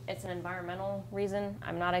that? It's an environmental reason.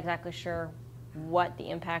 I'm not exactly sure what the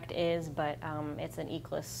impact is, but it's an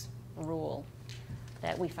ECLS rule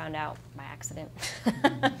that we found out by accident.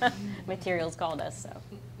 Materials called us, so.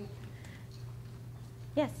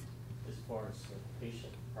 Yes? As far as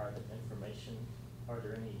patient private information, are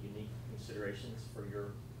there any unique considerations for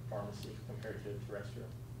your pharmacy compared to terrestrial?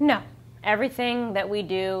 No. Everything that we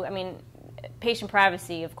do, patient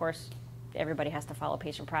privacy, of course, everybody has to follow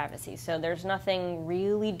patient privacy. So there's nothing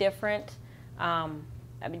really different.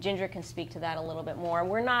 Ginger can speak to that a little bit more.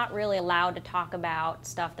 We're not really allowed to talk about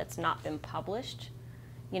stuff that's not been published,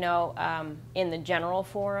 in the general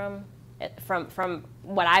forum. From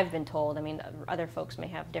what I've been told, other folks may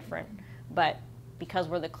have different, but because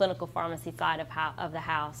we're the clinical pharmacy side of the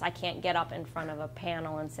house, I can't get up in front of a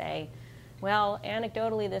panel and say, well,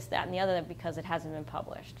 anecdotally this, that, and the other, because it hasn't been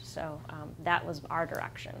published. So that was our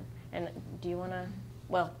direction. And do you want to,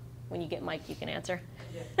 well, when you get Mike, you can answer.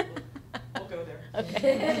 Yeah, we'll go there.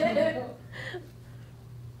 Okay.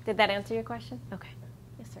 Did that answer your question? Okay.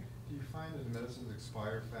 Yes, sir. Do you find that the medicines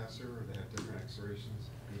expire faster, or they have different expirations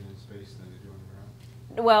being in space than they do on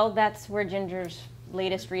the ground? Well, that's where Ginger's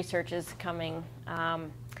latest research is coming.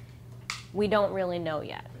 We don't really know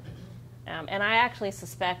yet. And I actually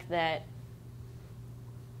suspect that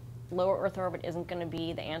lower Earth orbit isn't going to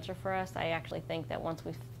be the answer for us. I actually think that once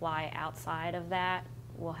we fly outside of that,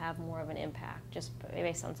 we'll have more of an impact, just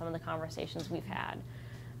based on some of the conversations we've had.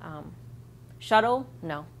 Shuttle,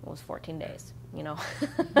 no, it was 14 days,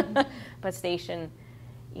 But station,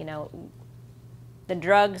 the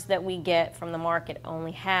drugs that we get from the market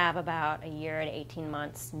only have about a year to 18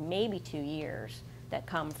 months, maybe 2 years, that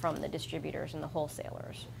come from the distributors and the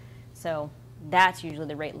wholesalers. So that's usually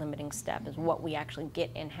the rate limiting step, is what we actually get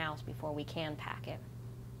in-house before we can pack it.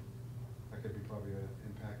 That could be probably an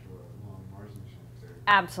impact of a long Mars mission.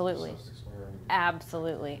 Absolutely.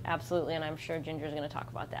 Absolutely, and I'm sure Ginger's going to talk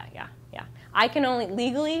about that. Yeah. I can only,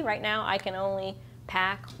 legally, right now, I can only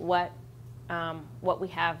pack what we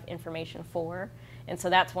have information for, and so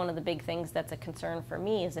that's one of the big things that's a concern for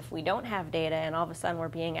me, is if we don't have data and all of a sudden we're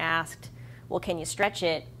being asked, well, can you stretch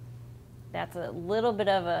it? That's a little bit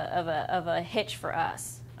of a hitch for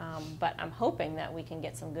us, but I'm hoping that we can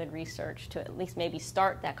get some good research to at least maybe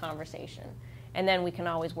start that conversation. And then we can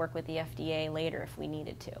always work with the FDA later if we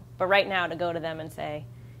needed to. But right now, to go to them and say,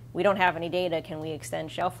 we don't have any data, can we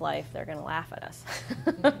extend shelf life, they're going to laugh at us.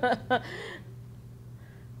 How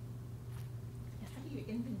do you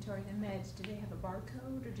inventory the meds? Do they have a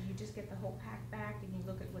barcode, or do you just get the whole pack back and you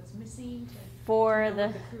look at what's missing to know what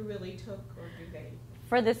the crew really took, or do they?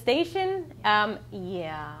 For the station,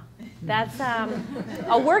 yeah, that's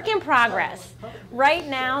a work in progress. Right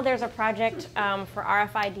now, there's a project for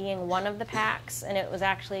RFIDing one of the packs, and it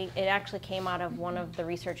actually came out of one of the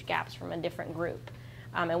research gaps from a different group,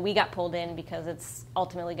 and we got pulled in because it's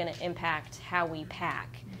ultimately going to impact how we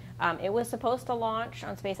pack. It was supposed to launch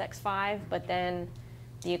on SpaceX 5, but then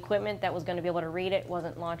the equipment that was going to be able to read it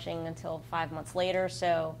wasn't launching until 5 months later,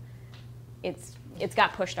 so it's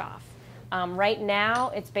got pushed off. Right now,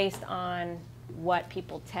 it's based on what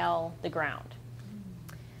people tell the ground.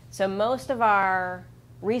 So most of our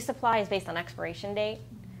resupply is based on expiration date.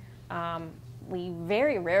 We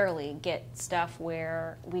very rarely get stuff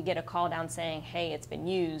where we get a call down saying, hey, it's been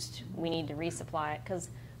used, we need to resupply it, because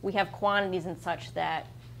we have quantities and such that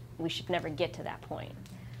we should never get to that point.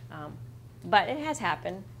 But it has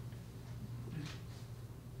happened.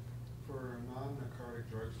 For non-narcotic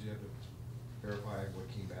drugs, do you have to verify what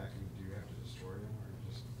came back, and do you have to destroy them, or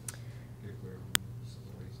just get clear of them as a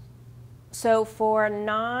waste? So for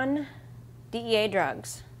non-DEA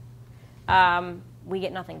drugs, we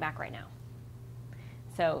get nothing back right now.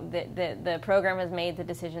 So the program has made the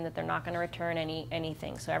decision that they're not going to return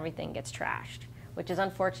anything, so everything gets trashed, which is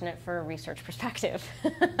unfortunate for a research perspective.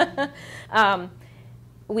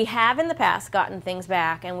 We have in the past gotten things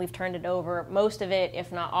back, and we've turned it over, most of it,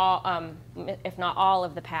 if not all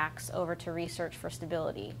of the packs, over to research for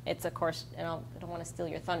stability. It's, of course, and I don't want to steal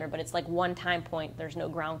your thunder, but it's like one time point. There's no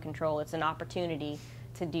ground control. It's an opportunity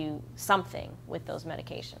to do something with those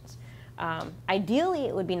medications. Ideally,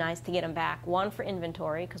 it would be nice to get them back, one, for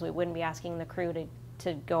inventory, because we wouldn't be asking the crew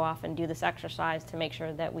to go off and do this exercise to make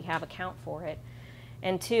sure that we have account for it.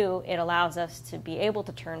 And two, it allows us to be able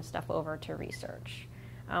to turn stuff over to research.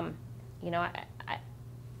 You know,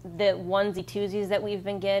 the onesie twosies that we've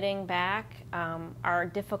been getting back are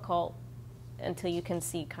difficult until you can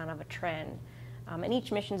see kind of a trend. And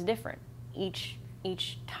each mission's different. Each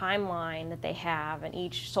timeline that they have and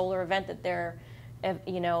each solar event that they're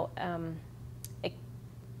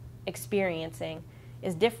experiencing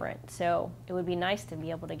is different. So it would be nice to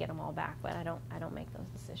be able to get them all back, but I don't make those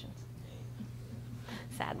decisions,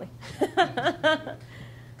 sadly.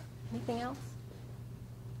 Anything else?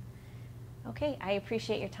 Okay, I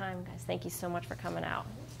appreciate your time, guys. Thank you so much for coming out.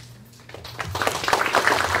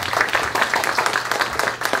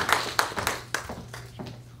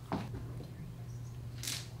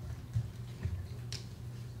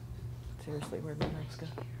 Seriously, where'd my mouse go?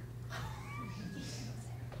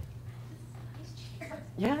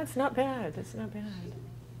 Yeah, it's not bad. It's not bad.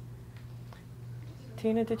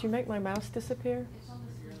 Tina, did you make my mouse disappear?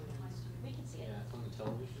 Yeah, it's on the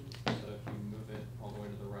television, so if you move it all the way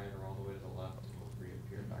to the right or all the way to the left, it will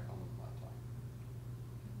reappear back on the laptop.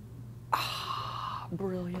 Ah,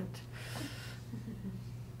 brilliant.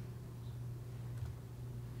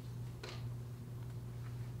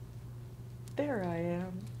 There I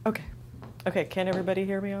am. Okay. Okay, can everybody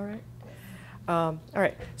hear me all right? All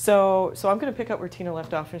right, so I'm going to pick up where Tina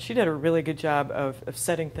left off, and she did a really good job of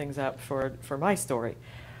setting things up for my story.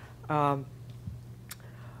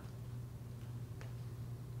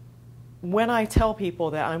 When I tell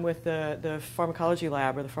people that I'm with the pharmacology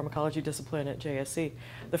lab or the pharmacology discipline at JSC,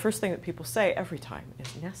 the first thing that people say every time is,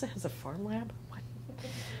 NASA has a pharm lab? What?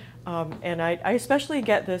 And I especially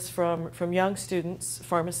get this from young students,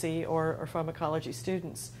 pharmacy or pharmacology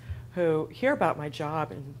students, who hear about my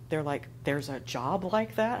job and they're like, there's a job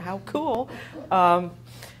like that? How cool.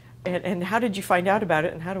 And how did you find out about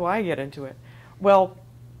it and how do I get into it? Well,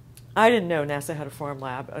 I didn't know NASA had a pharm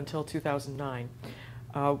lab until 2009,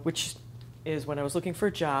 which is when I was looking for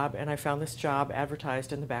a job and I found this job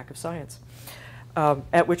advertised in the back of Science.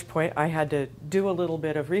 At which point I had to do a little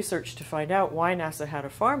bit of research to find out why NASA had a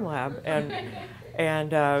pharm lab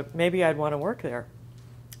and maybe I'd want to work there.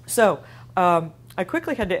 So I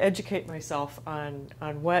quickly had to educate myself on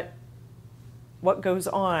what goes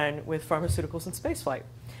on with pharmaceuticals and spaceflight.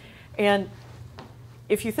 And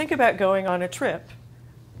if you think about going on a trip,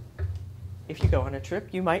 if you go on a trip,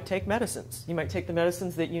 you might take medicines. You might take the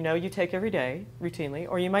medicines that you know you take every day, routinely,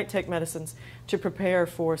 or you might take medicines to prepare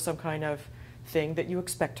for some kind of thing that you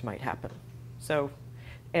expect might happen. So,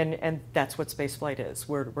 and that's what spaceflight is.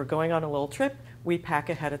 We're going on a little trip. We pack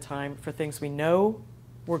ahead of time for things we know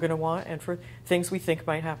we're going to want and for things we think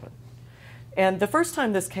might happen. And the first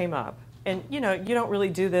time this came up, and you know, you don't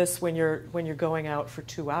really do this when you're going out for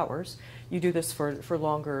 2 hours. You do this for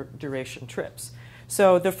longer duration trips.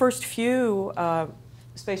 So the first few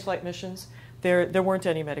spaceflight missions, there weren't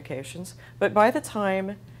any medications. But by the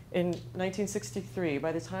time, in 1963,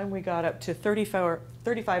 by the time we got up to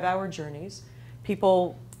 35-hour journeys,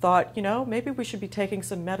 people thought, you know, maybe we should be taking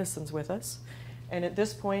some medicines with us. And at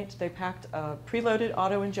this point, they packed preloaded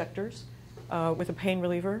auto-injectors with a pain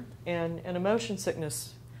reliever and a motion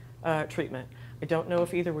sickness treatment. I don't know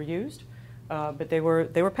if either were used, but they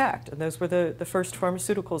were packed, and those were the first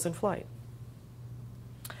pharmaceuticals in flight.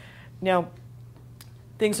 Now,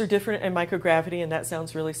 things are different in microgravity, and that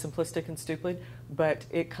sounds really simplistic and stupid, but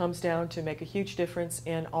it comes down to make a huge difference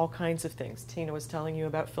in all kinds of things. Tina was telling you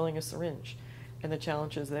about filling a syringe and the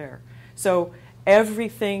challenges there. So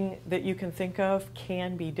everything that you can think of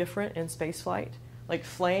can be different in spaceflight. Like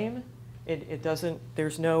flame It doesn't,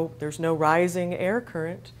 there's no rising air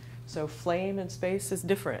current, so flame in space is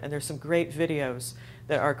different. And there's some great videos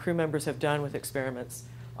that our crew members have done with experiments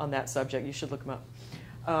on that subject. You should look them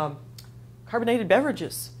up. Carbonated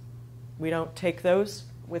beverages. We don't take those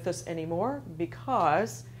with us anymore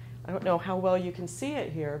because, I don't know how well you can see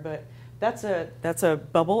it here, but that's a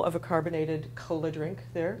bubble of a carbonated cola drink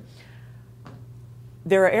there.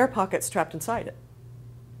 There are air pockets trapped inside it.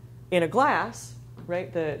 In a glass,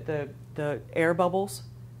 right, the air bubbles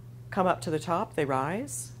come up to the top, they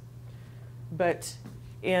rise. But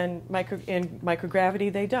in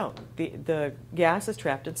microgravity, they don't. The gas is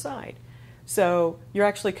trapped inside. So you're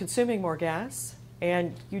actually consuming more gas,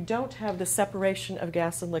 and you don't have the separation of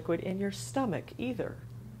gas and liquid in your stomach either,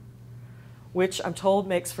 which I'm told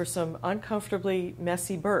makes for some uncomfortably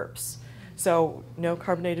messy burps. So no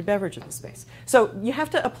carbonated beverage in the space. So you have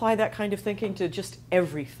to apply that kind of thinking to just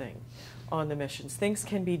everything on the missions. Things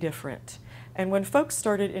can be different. And when folks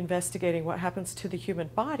started investigating what happens to the human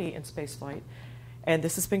body in spaceflight, and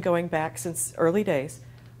this has been going back since early days,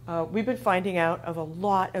 we've been finding out of a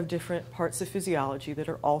lot of different parts of physiology that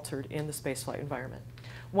are altered in the spaceflight environment.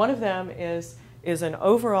 One of them is an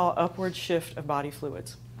overall upward shift of body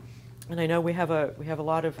fluids. And I know we have a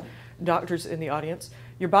lot of doctors in the audience.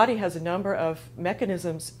 Your body has a number of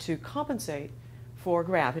mechanisms to compensate for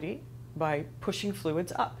gravity by pushing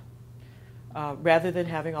fluids up. Rather than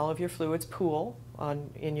having all of your fluids pool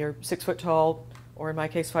in your 6 foot tall, or in my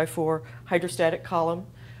case 5'4" hydrostatic column,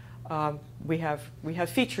 we have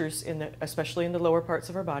features especially in the lower parts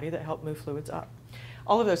of our body that help move fluids up.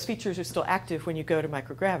 All of those features are still active when you go to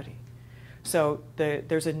microgravity. So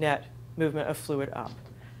there's a net movement of fluid up.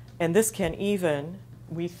 And this can even,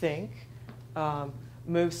 we think,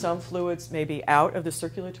 move some fluids maybe out of the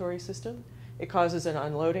circulatory system. It causes an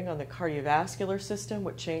unloading on the cardiovascular system,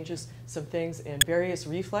 which changes some things in various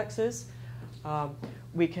reflexes.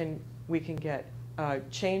 We can get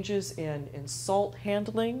changes in salt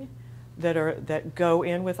handling that go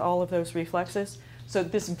in with all of those reflexes. So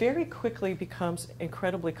this very quickly becomes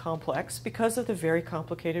incredibly complex because of the very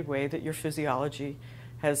complicated way that your physiology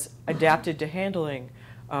has adapted to handling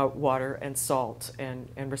water and salt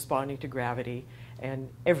and responding to gravity and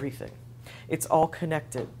everything. It's all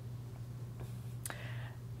connected.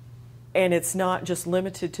 And it's not just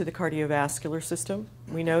limited to the cardiovascular system.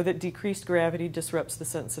 We know that decreased gravity disrupts the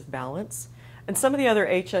sense of balance. And some of the other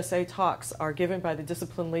HSA talks are given by the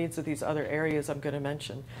discipline leads of these other areas I'm going to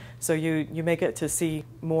mention. So you may get to see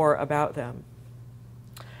more about them.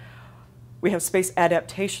 We have space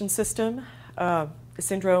adaptation system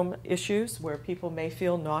syndrome issues where people may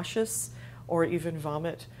feel nauseous or even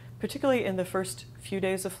vomit, particularly in the first few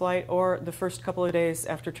days of flight or the first couple of days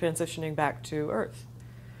after transitioning back to Earth.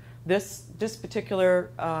 This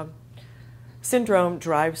particular syndrome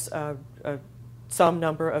drives some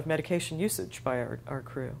number of medication usage by our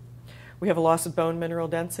crew. We have a loss of bone mineral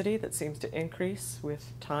density that seems to increase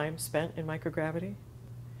with time spent in microgravity.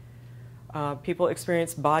 People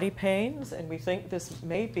experience body pains, and we think this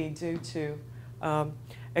may be due to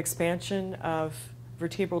expansion of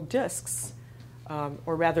vertebral discs,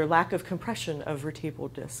 or rather lack of compression of vertebral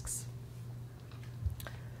discs.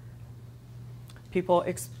 People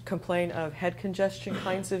complain of head congestion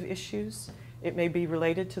kinds of issues. It may be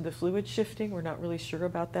related to the fluid shifting. We're not really sure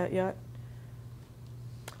about that yet.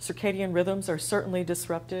 Circadian rhythms are certainly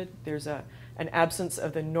disrupted. There's an absence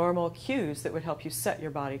of the normal cues that would help you set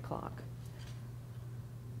your body clock.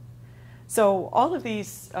 So all of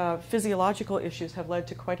these physiological issues have led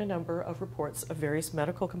to quite a number of reports of various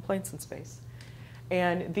medical complaints in space.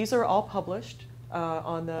 And these are all published.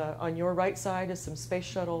 On your right side is some space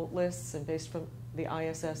shuttle lists, and based from the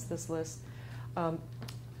ISS, this list.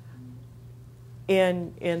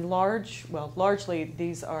 Largely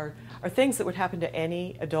these are things that would happen to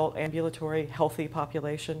any adult ambulatory healthy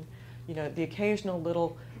population. You know, the occasional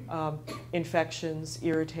little infections,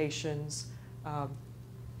 irritations,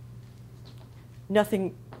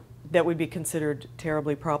 nothing that would be considered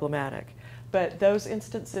terribly problematic. But those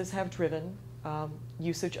instances have driven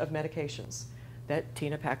usage of medications that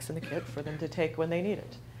Tina packs in the kit for them to take when they need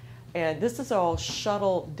it. And this is all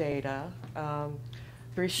shuttle data.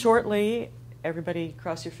 Very shortly, everybody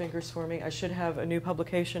cross your fingers for me, I should have a new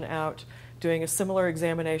publication out doing a similar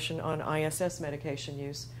examination on ISS medication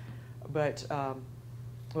use. But,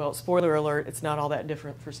 well, spoiler alert, it's not all that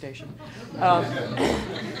different for station.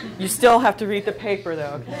 You still have to read the paper,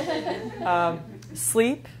 though. Okay?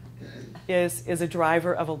 Sleep is a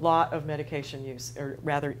driver of a lot of medication use, or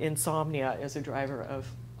rather insomnia is a driver of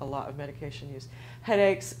a lot of medication use.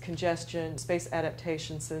 Headaches, congestion, space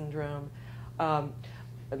adaptation syndrome,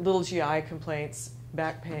 little GI complaints,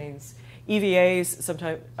 back pains, EVAs,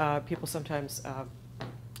 sometimes people sometimes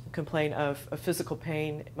complain of physical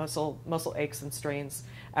pain, muscle aches and strains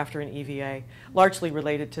after an EVA, largely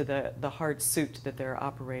related to the hard suit that they're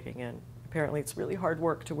operating in. Apparently it's really hard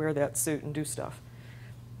work to wear that suit and do stuff.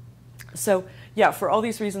 So yeah, for all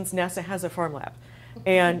these reasons, NASA has a farm lab.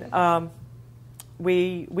 And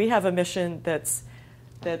we have a mission that's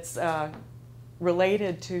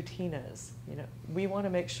related to Tina's. You know, we want to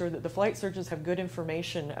make sure that the flight surgeons have good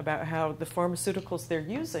information about how the pharmaceuticals they're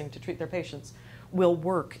using to treat their patients will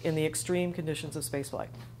work in the extreme conditions of spaceflight.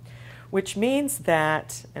 Which means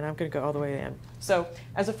that, and I'm going to go all the way in. So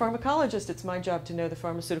as a pharmacologist, it's my job to know the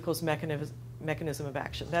pharmaceutical's mechanism of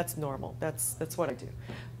action. That's normal. That's what I do.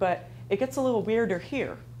 But it gets a little weirder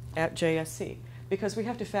here at JSC because we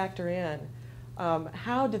have to factor in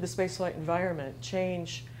how did the spaceflight environment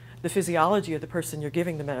change the physiology of the person you're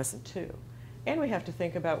giving the medicine to. And we have to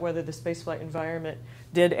think about whether the spaceflight environment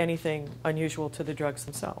did anything unusual to the drugs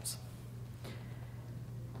themselves.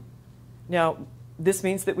 Now, this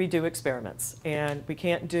means that we do experiments, and we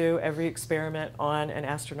can't do every experiment on an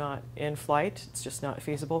astronaut in flight. It's just not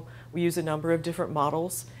feasible. We use a number of different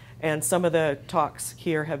models, and some of the talks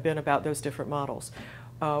here have been about those different models.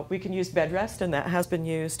 We can use bed rest, and that has been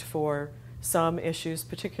used for some issues,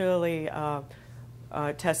 particularly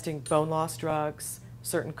testing bone loss drugs,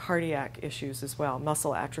 certain cardiac issues as well,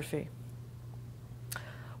 muscle atrophy.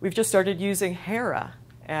 We've just started using HERA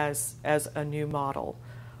as a new model.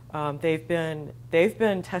 They've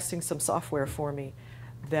been testing some software for me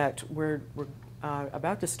that we're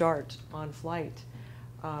about to start on flight.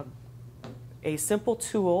 A simple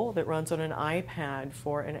tool that runs on an iPad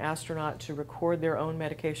for an astronaut to record their own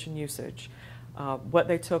medication usage, what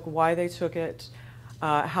they took, why they took it,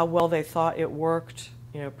 how well they thought it worked,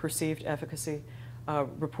 you know, perceived efficacy,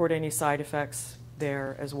 report any side effects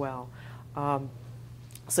there as well.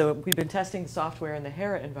 So we've been testing software in the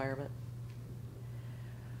HERA environment.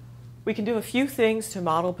 We can do a few things to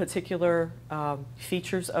model particular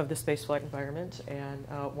features of the spaceflight environment, and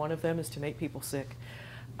one of them is to make people sick.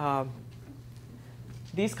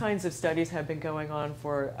 These kinds of studies have been going on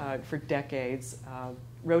for decades.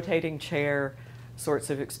 Rotating chair sorts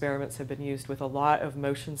of experiments have been used with a lot of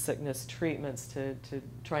motion sickness treatments to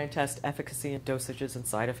try and test efficacy and dosages and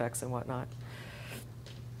side effects and whatnot.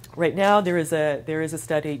 Right now there is a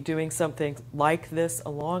study doing something like this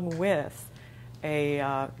along with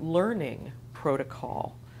a learning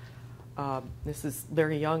protocol. This is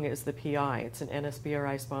Larry Young is the PI. It's an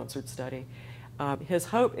NSBRI-sponsored study. His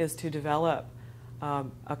hope is to develop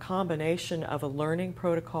a combination of a learning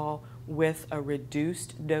protocol with a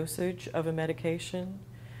reduced dosage of a medication.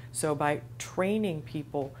 So by training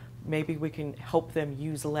people, maybe we can help them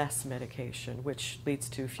use less medication, which leads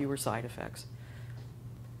to fewer side effects.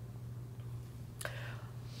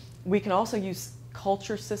 We can also use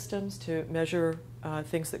culture systems to measure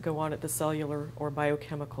things that go on at the cellular or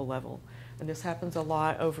biochemical level. And this happens a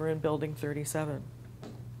lot over in Building 37.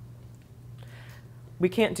 We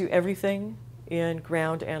can't do everything in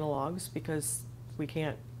ground analogs because we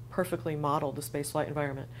can't perfectly model the spaceflight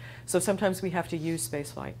environment. So sometimes we have to use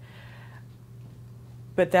spaceflight.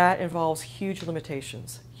 But that involves huge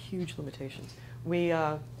limitations, huge limitations.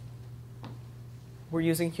 We're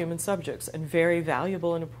using human subjects, and very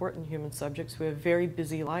valuable and important human subjects who have very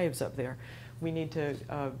busy lives up there. We need to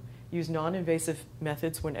use non-invasive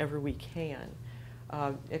methods whenever we can.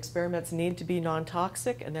 Experiments need to be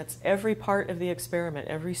non-toxic, and that's every part of the experiment.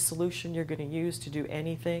 Every solution you're going to use to do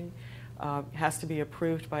anything has to be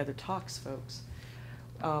approved by the tox folks.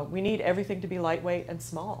 We need everything to be lightweight and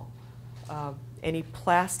small. Any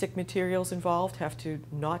plastic materials involved have to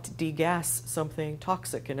not degas something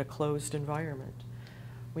toxic in a closed environment.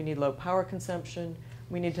 We need low power consumption.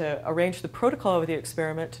 We need to arrange the protocol of the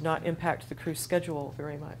experiment to not impact the crew schedule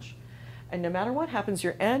very much. And no matter what happens,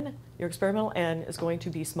 your N, your experimental N, is going to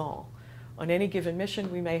be small. On any given mission,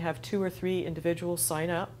 we may have 2 or 3 individuals sign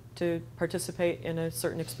up to participate in a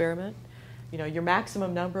certain experiment. You know, your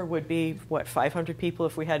maximum number would be, what, 500 people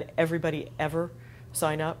if we had everybody ever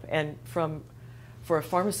sign up. And for a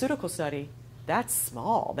pharmaceutical study, that's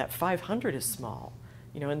small. That 500 is small.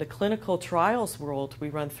 You know, in the clinical trials world, we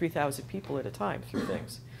run 3,000 people at a time through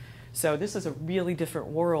things. So this is a really different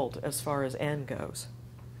world as far as N goes.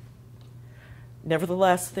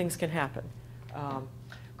 Nevertheless, things can happen.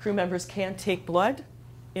 Crew members can take blood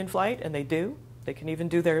in flight, and they do. They can even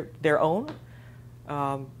do their own.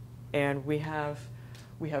 And we have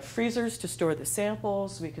freezers to store the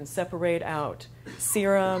samples. We can separate out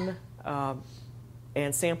serum,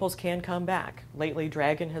 and samples can come back. Lately,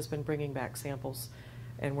 Dragon has been bringing back samples,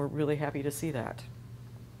 and we're really happy to see that.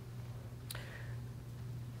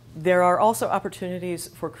 There are also opportunities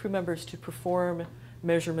for crew members to perform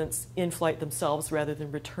measurements in flight themselves rather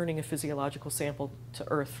than returning a physiological sample to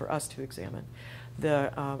Earth for us to examine.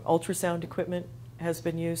 The ultrasound equipment has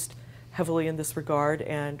been used heavily in this regard,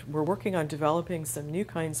 and we're working on developing some new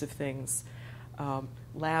kinds of things,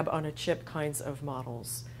 lab on a chip kinds of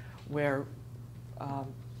models, where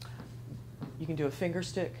you can do a finger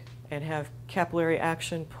stick and have capillary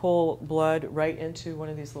action pull blood right into one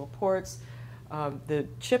of these little ports. The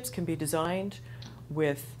chips can be designed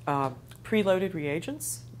with preloaded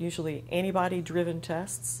reagents, usually antibody-driven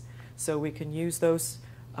tests, so we can use those,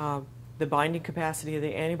 the binding capacity of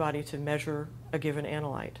the antibody to measure a given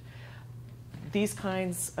analyte. These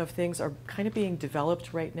kinds of things are kind of being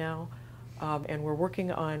developed right now, and we're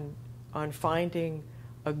working on finding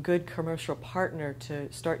a good commercial partner to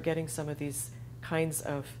start getting some of these kinds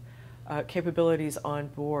of capabilities on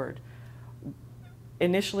board.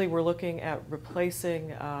 Initially, we're looking at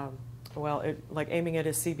replacing, like aiming at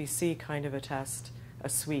a CBC kind of a test, a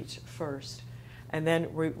suite first. And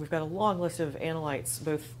then we've got a long list of analytes,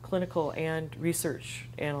 both clinical and research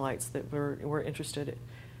analytes, that we're interested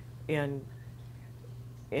in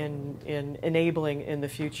enabling in the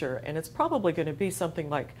future. And it's probably going to be something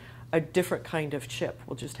like a different kind of chip.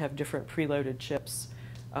 We'll just have different preloaded chips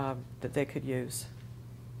that they could use.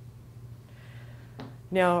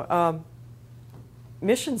 Now,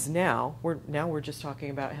 missions we're just talking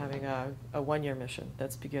about having a one-year mission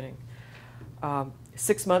that's beginning.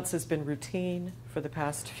 6 months has been routine for the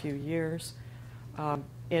past few years.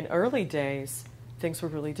 In early days, things were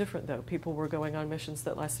really different, though. People were going on missions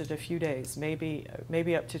that lasted a few days, maybe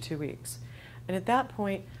up to 2 weeks. And at that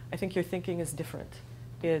point, I think your thinking is different.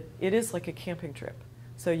 It is like a camping trip.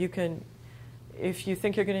 So you can, if you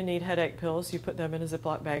think you're going to need headache pills, you put them in a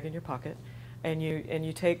Ziploc bag in your pocket, and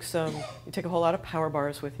you take a whole lot of power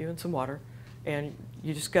bars with you and some water, and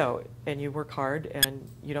you just go and you work hard and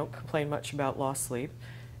you don't complain much about lost sleep.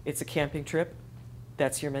 It's a camping trip.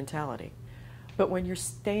 That's your mentality. But when you're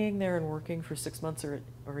staying there and working for 6 months or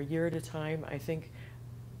a year at a time, I think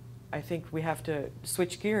we have to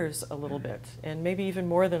switch gears a little bit, and maybe even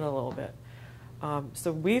more than a little bit.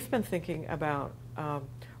 So we've been thinking about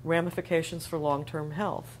ramifications for long-term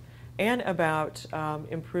health and about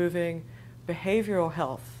improving behavioral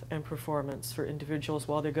health and performance for individuals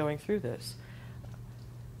while they're going through this,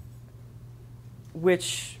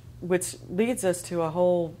 which leads us to a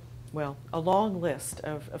long list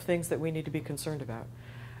of things that we need to be concerned about.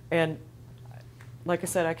 And like I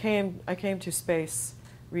said, I came to space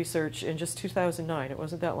research in just 2009. It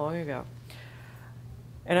wasn't that long ago.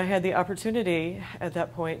 And I had the opportunity at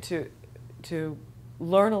that point to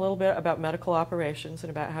learn a little bit about medical operations and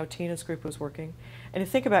about how Tina's group was working, and to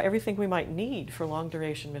think about everything we might need for long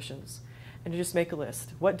duration missions, and to just make a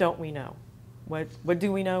list. What don't we know? What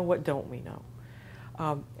do we know? What don't we know?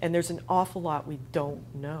 And there's an awful lot we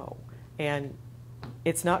don't know. And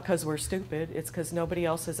it's not because we're stupid, it's because nobody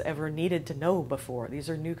else has ever needed to know before. These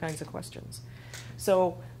are new kinds of questions.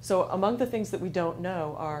 So among the things that we don't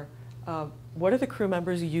know are, what are the crew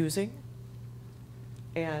members using?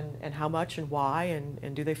 And how much and why,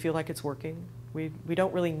 and do they feel like it's working? We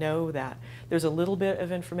don't really know that. There's a little bit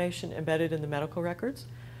of information embedded in the medical records,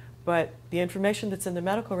 but the information that's in the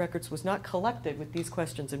medical records was not collected with these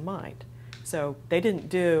questions in mind. So they didn't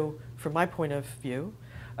do, from my point of view,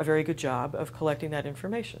 a very good job of collecting that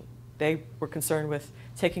information. They were concerned with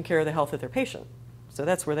taking care of the health of their patient. So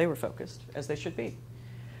that's where they were focused, as they should be.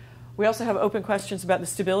 We also have open questions about the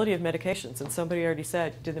stability of medications, and somebody already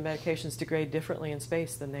said, do the medications degrade differently in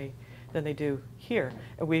space than they do here?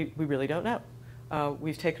 And we really don't know.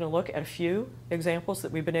 We've taken a look at a few examples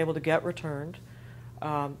that we've been able to get returned.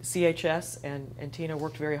 CHS and Tina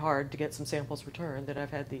worked very hard to get some samples returned that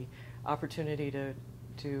I've had the opportunity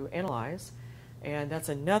to analyze, and that's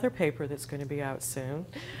another paper that's going to be out soon.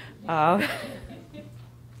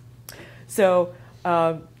 So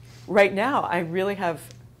right now, I only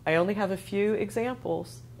have a few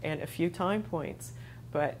examples and a few time points,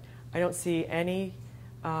 but I don't see anything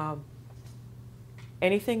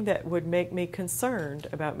that would make me concerned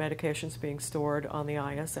about medications being stored on the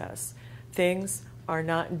ISS. Things are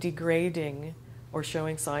not degrading or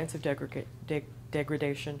showing signs of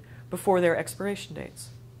degradation before their expiration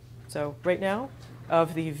dates. So right now,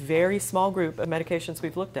 of the very small group of medications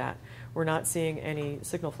we've looked at, we're not seeing any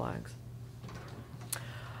signal flags.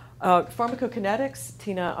 Pharmacokinetics,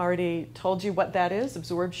 Tina already told you what that is: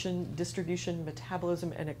 absorption, distribution,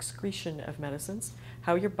 metabolism, and excretion of medicines,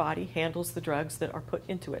 how your body handles the drugs that are put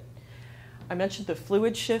into it. I mentioned the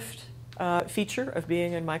fluid shift feature of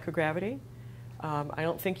being in microgravity. I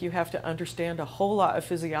don't think you have to understand a whole lot of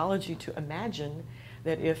physiology to imagine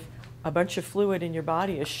that if a bunch of fluid in your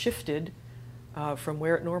body is shifted from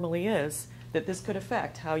where it normally is, that this could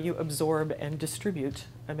affect how you absorb and distribute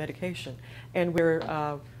a medication. And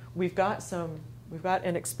we've got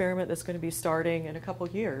an experiment that's going to be starting in a couple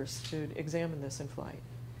years to examine this in flight.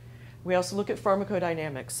 We also look at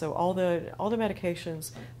pharmacodynamics, so all the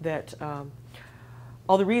medications that,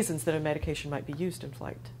 all the reasons that a medication might be used in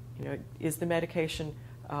flight. You know, is the medication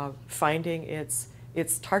finding its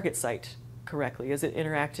target site correctly? Is it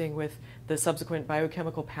interacting with the subsequent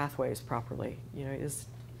biochemical pathways properly? You know,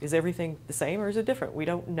 is everything the same or is it different? We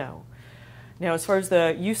don't know. Now, as far as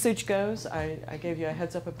the usage goes, I gave you a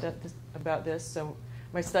heads up about this. So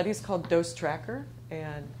my study is called Dose Tracker,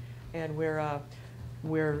 and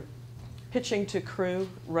we're pitching to crew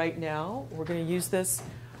right now. We're going to use this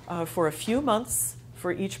for a few months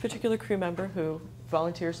for each particular crew member who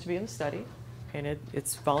volunteers to be in the study, and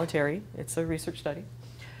it's voluntary. It's a research study.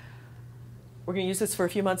 We're going to use this for a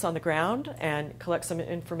few months on the ground and collect some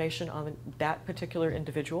information on that particular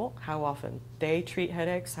individual, how often they treat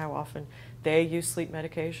headaches, how often they use sleep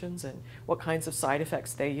medications, and what kinds of side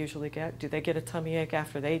effects they usually get. Do they get a tummy ache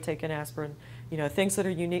after they take an aspirin? You know, things that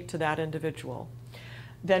are unique to that individual.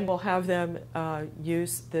 Then we'll have them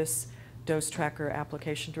use this dose tracker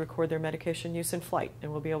application to record their medication use in flight,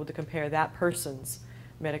 and we'll be able to compare that person's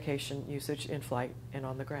medication usage in flight and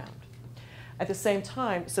on the ground. At the same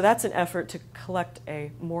time, so that's an effort to collect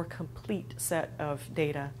a more complete set of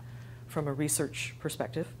data from a research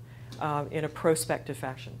perspective in a prospective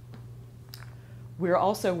fashion. We're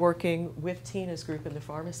also working with Tina's group in the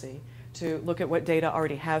pharmacy to look at what data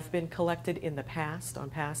already have been collected in the past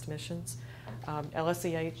on past missions.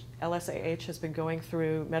 LSAH has been going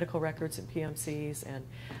through medical records and PMCs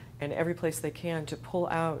and every place they can to pull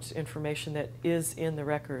out information that is in the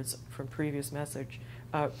records from previous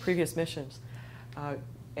missions,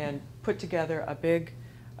 and put together a big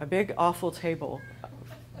awful table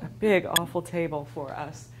for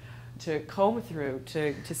us to comb through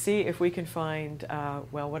to see if we can find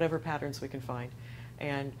whatever patterns we can find.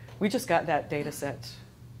 And we just got that data set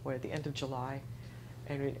at the end of July.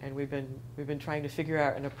 And we've been trying to figure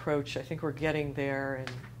out an approach. I think we're getting there,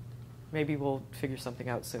 and maybe we'll figure something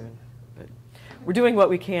out soon. But we're doing what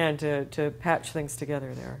we can to patch things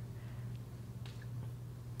together there.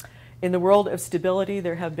 In the world of stability,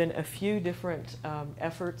 there have been a few different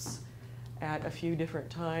efforts at a few different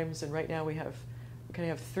times, and right now we kind of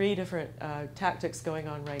have three different tactics going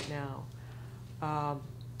on right now.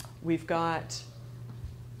 We've got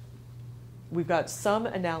some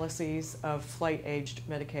analyses of flight-aged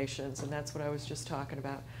medications, and that's what I was just talking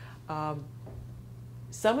about.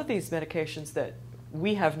 Some of these medications that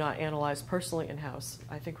we have not analyzed personally in-house,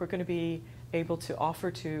 I think we're going to be able to offer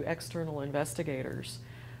to external investigators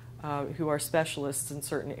who are specialists in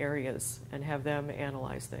certain areas and have them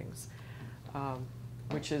analyze things,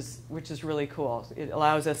 which is really cool. It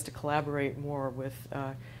allows us to collaborate more with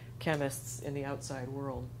chemists in the outside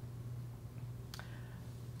world.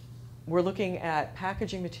 We're looking at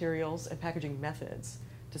packaging materials and packaging methods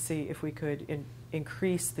to see if we could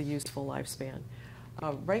increase the useful lifespan.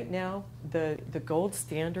 Right now, the gold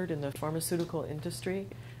standard in the pharmaceutical industry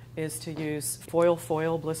is to use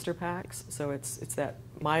foil blister packs. So it's that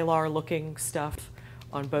mylar-looking stuff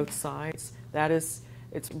on both sides.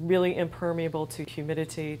 It's really impermeable to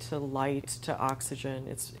humidity, to light, to oxygen.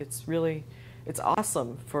 It's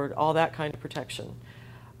awesome for all that kind of protection.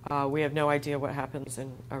 We have no idea what happens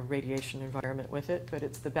in a radiation environment with it, but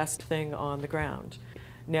it's the best thing on the ground.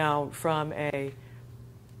 Now, from a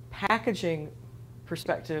packaging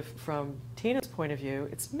perspective, from Tina's point of view,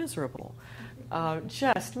 it's miserable.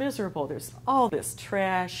 Just miserable. There's all this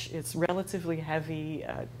trash. It's relatively heavy.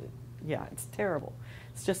 Yeah, it's terrible.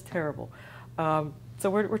 It's just terrible. So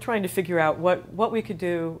we're trying to figure out what we could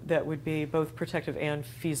do that would be both protective and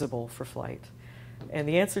feasible for flight. And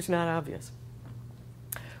the answer is not obvious.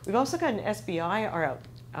 We've also got an SBIR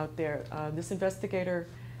out there. This investigator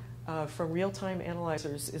from Real-Time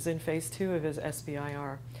Analyzers is in phase 2 of his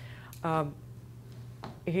SBIR.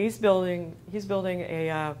 He's building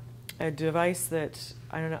a device that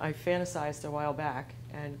I fantasized a while back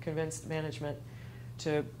and convinced management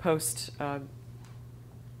to post an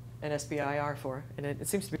SBIR for, and it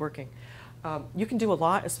seems to be working. You can do a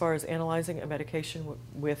lot as far as analyzing a medication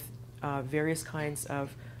with various kinds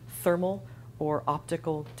of thermal or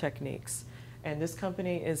optical techniques. And this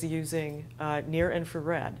company is using near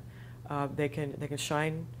infrared. They can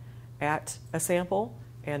shine at a sample,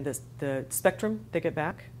 and the spectrum they get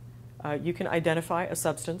back, you can identify a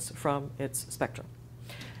substance from its spectrum.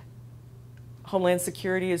 Homeland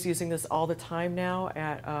Security is using this all the time now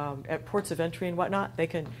at ports of entry and whatnot. They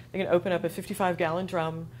can open up a 55-gallon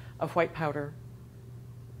drum of white powder.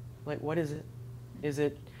 Like, what is it? Is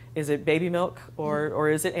it baby milk or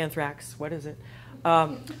is it anthrax? What is it?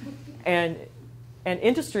 And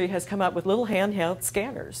industry has come up with little handheld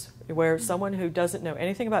scanners where someone who doesn't know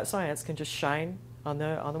anything about science can just shine on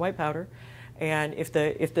the white powder, and if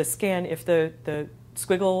the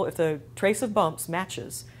squiggle, if the trace of bumps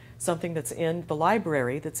matches something that's in the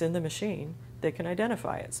library that's in the machine, they can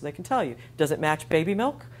identify it. So they can tell you, does it match baby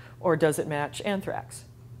milk or does it match anthrax?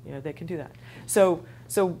 You know, they can do that. So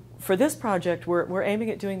for this project, we're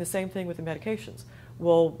aiming at doing the same thing with the medications.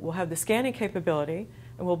 We'll have the scanning capability,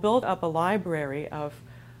 and we'll build up a library of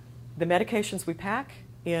the medications we pack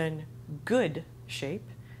in good shape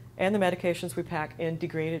and the medications we pack in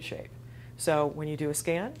degraded shape. So when you do a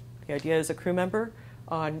scan, the idea is a crew member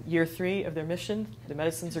on year 3 of their mission, the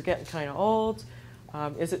medicines are getting kind of old.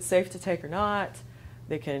 Is it safe to take or not?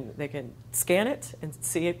 They can scan it and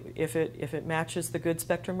see if it matches the good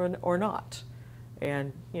spectrum or not.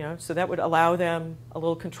 And so that would allow them a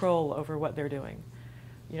little control over what they're doing.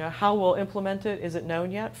 How we'll implement it isn't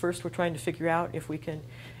known yet. First, we're trying to figure out if we can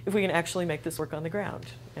actually make this work on the ground,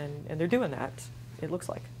 and they're doing that, it looks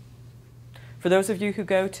like. For those of you who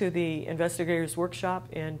go to the investigators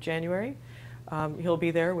workshop in January, he'll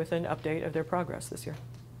be there with an update of their progress this year.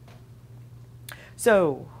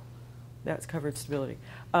 So that's covered stability.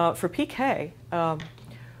 For PK,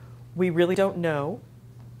 we really don't know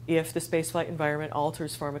if the spaceflight environment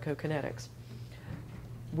alters pharmacokinetics.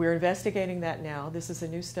 We're investigating that now. This is a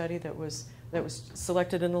new study that was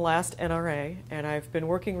selected in the last NRA, and I've been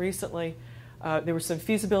working recently. There were some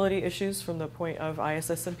feasibility issues from the point of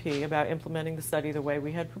ISSMP about implementing the study the way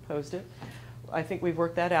we had proposed it. I think we've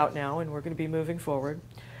worked that out now, and we're going to be moving forward.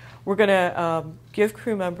 We're going to give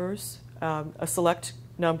crew members a select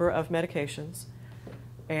number of medications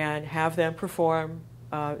and have them perform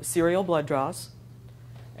serial blood draws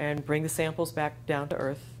and bring the samples back down to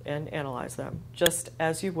Earth and analyze them, just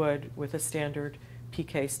as you would with a standard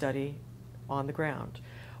PK study on the ground.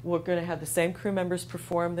 We're going to have the same crew members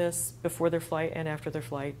perform this before their flight and after their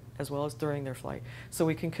flight, as well as during their flight, so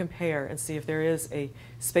we can compare and see if there is a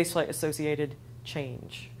spaceflight-associated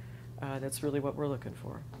change. That's really what we're looking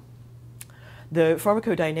for. The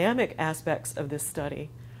pharmacodynamic aspects of this study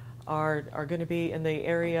are going to be in the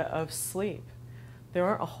area of sleep. There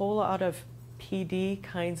aren't a whole lot of PD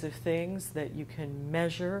kinds of things that you can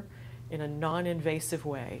measure in a non-invasive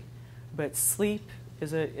way, but sleep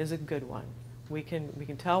is a good one. We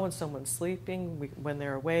can tell when someone's sleeping, when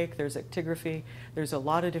they're awake. There's actigraphy. There's a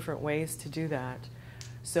lot of different ways to do that.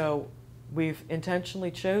 So we've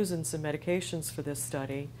intentionally chosen some medications for this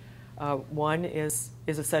study. One is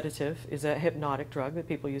a sedative, is a hypnotic drug that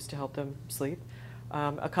people use to help them sleep.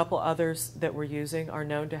 A couple others that we're using are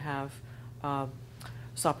known to have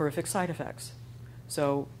soporific side effects.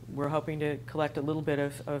 So we're hoping to collect a little bit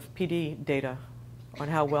of PD data on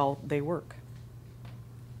how well they work.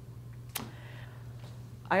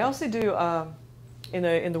 I also do,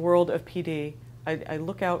 in the world of PD, I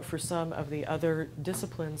look out for some of the other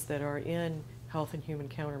disciplines that are in health and human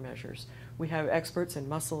countermeasures. We have experts in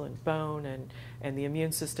muscle and bone and the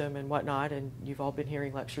immune system and whatnot, and you've all been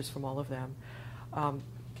hearing lectures from all of them.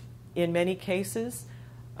 In many cases,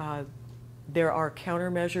 there are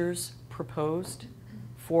countermeasures proposed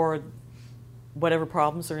for whatever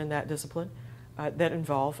problems are in that discipline that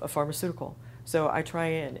involve a pharmaceutical. So I try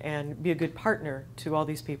and be a good partner to all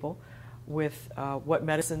these people with what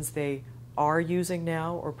medicines they are using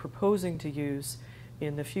now or proposing to use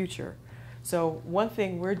in the future. So one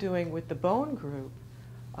thing we're doing with the bone group,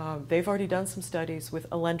 they've already done some studies with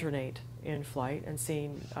alendronate in flight and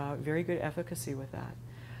seen very good efficacy with that.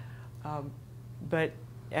 But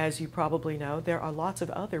as you probably know, there are lots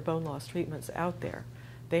of other bone loss treatments out there.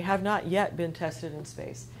 They have not yet been tested in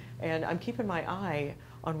space. And I'm keeping my eye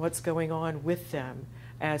on what's going on with them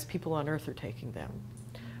as people on Earth are taking them.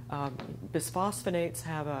 Bisphosphonates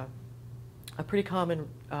have a pretty common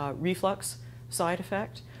reflux side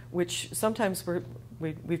effect, which sometimes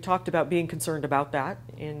we've talked about being concerned about that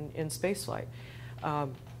in spaceflight.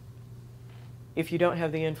 If you don't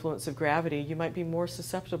have the influence of gravity, you might be more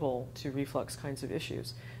susceptible to reflux kinds of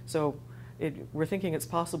issues. So we're thinking it's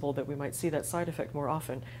possible that we might see that side effect more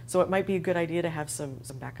often. So it might be a good idea to have some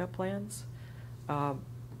backup plans.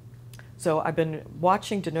 So I've been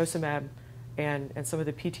watching denosumab and some of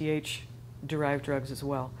the PTH-derived drugs as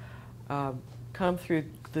well come through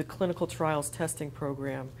the clinical trials testing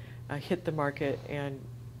program, hit the market, and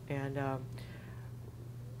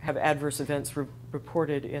have adverse events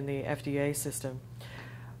reported in the FDA system.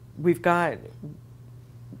 we've got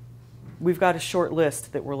a short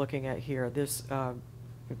list that we're looking at here. This,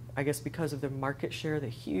 I guess because of the market share, the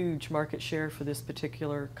huge market share for this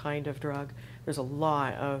particular kind of drug, there's a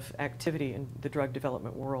lot of activity in the drug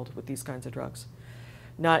development world with these kinds of drugs.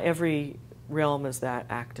 Not every realm is that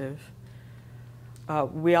active.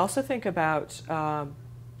 We also think about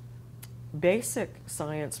basic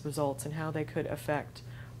science results and how they could affect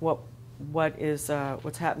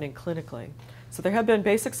what's happening clinically. So there have been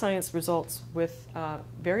basic science results with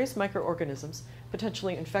various microorganisms,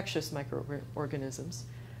 potentially infectious microorganisms,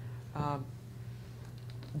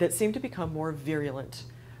 that seem to become more virulent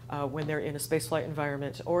when they're in a spaceflight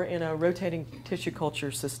environment or in a rotating tissue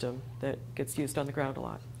culture system that gets used on the ground a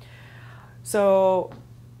lot. So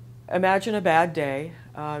imagine a bad day.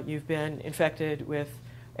 You've been infected with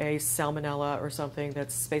a salmonella or something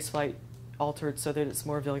that's spaceflight altered so that it's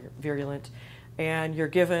more virulent, and you're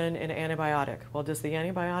given an antibiotic. Well, does the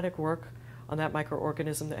antibiotic work on that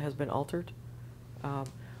microorganism that has been altered?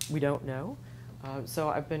 We don't know. So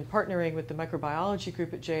I've been partnering with the microbiology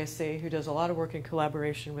group at JSC, who does a lot of work in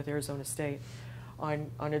collaboration with Arizona State on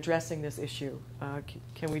addressing this issue.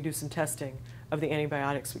 Can we do some testing of the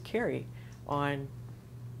antibiotics we carry on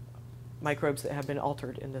microbes that have been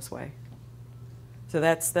altered in this way? So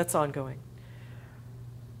that's ongoing.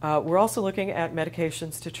 We're also looking at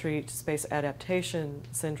medications to treat space adaptation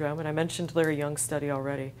syndrome, and I mentioned Larry Young's study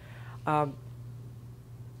already. The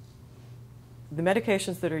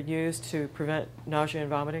medications that are used to prevent nausea and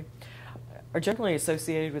vomiting are generally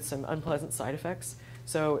associated with some unpleasant side effects.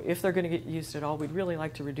 So if they're going to get used at all, we'd really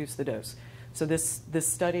like to reduce the dose. So this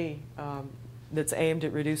study that's aimed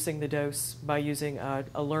at reducing the dose by using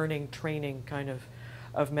a learning, training kind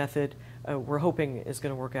of method, we're hoping is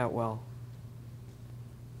going to work out well.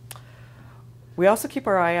 We also keep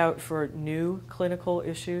our eye out for new clinical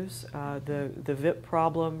issues. The VIP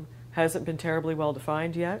problem hasn't been terribly well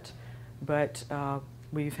defined yet, but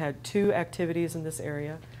we've had 2 activities in this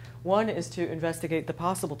area. One is to investigate the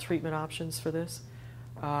possible treatment options for this.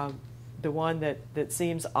 The one that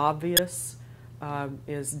seems obvious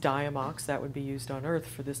is Diamox. That would be used on Earth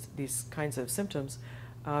for these kinds of symptoms.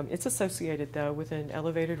 It's associated, though, with an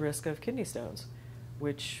elevated risk of kidney stones,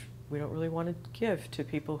 which we don't really want to give to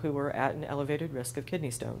people who are at an elevated risk of kidney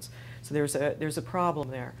stones. So there's a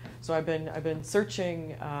problem there. So I've been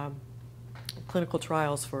searching clinical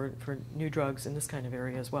trials for new drugs in this kind of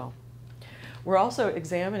area as well. We're also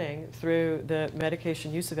examining through the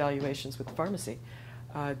medication use evaluations with the pharmacy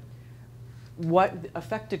what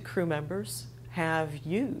affected crew members have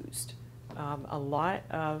used. A lot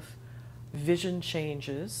of vision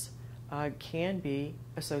changes can be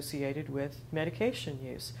associated with medication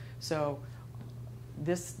use. So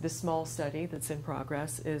this small study that's in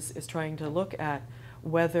progress is trying to look at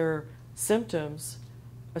whether symptoms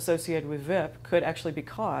associated with VIP could actually be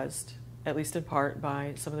caused, at least in part,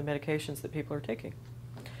 by some of the medications that people are taking.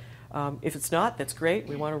 If it's not, that's great.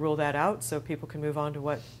 We want to rule that out so people can move on to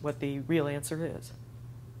what the real answer is.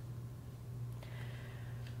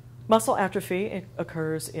 Muscle atrophy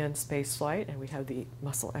occurs in spaceflight, and we have the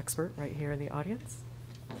muscle expert right here in the audience.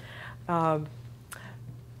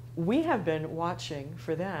 We have been watching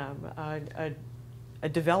for them a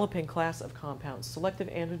developing class of compounds, selective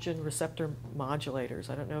androgen receptor modulators.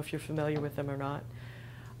 I don't know if you're familiar with them or not.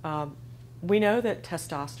 We know that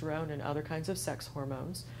testosterone and other kinds of sex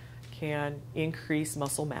hormones can increase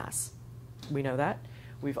muscle mass. We know that.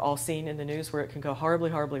 We've all seen in the news where it can go horribly,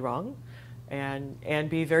 horribly wrong and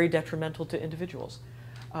be very detrimental to individuals.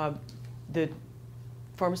 The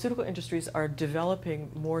pharmaceutical industries are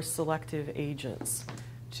developing more selective agents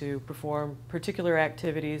to perform particular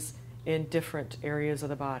activities in different areas of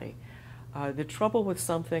the body. The trouble with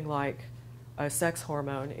something like a sex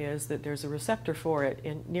hormone is that there's a receptor for it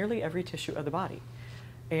in nearly every tissue of the body.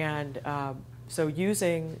 And so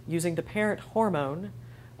using the parent hormone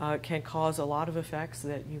can cause a lot of effects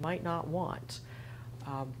that you might not want.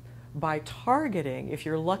 By targeting, if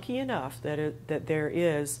you're lucky enough that there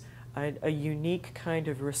is a unique kind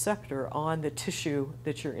of receptor on the tissue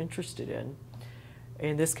that you're interested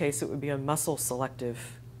in this case it would be a muscle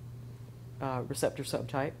selective receptor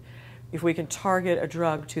subtype. If we can target a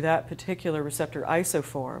drug to that particular receptor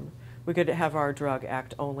isoform, we could have our drug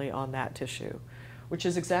act only on that tissue, which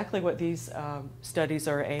is exactly what these studies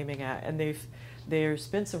are aiming at. And there's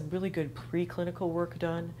been some really good preclinical work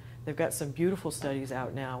done. They've got some beautiful studies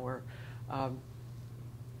out now where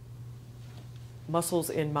muscles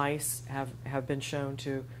in mice have been shown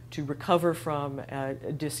to recover from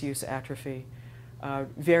disuse atrophy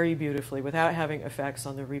very beautifully without having effects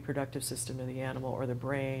on the reproductive system of the animal or the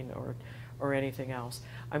brain or anything else.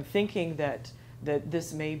 I'm thinking that that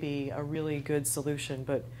this may be a really good solution,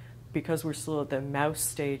 but because we're still at the mouse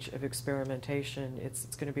stage of experimentation, it's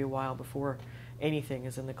going to be a while before anything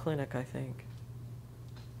is in the clinic, I think.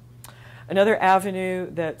 Another avenue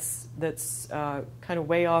that's kind of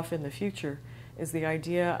way off in the future is the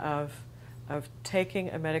idea of taking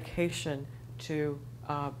a medication to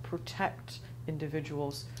protect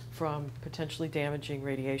individuals from potentially damaging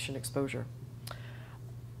radiation exposure.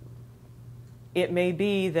 It may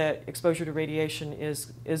be that exposure to radiation is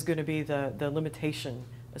going to be the limitation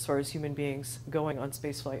as far as human beings going on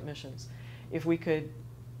spaceflight missions. If we could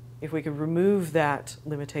remove that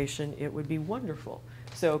limitation, it would be wonderful.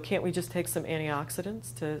 So can't we just take some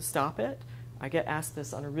antioxidants to stop it? I get asked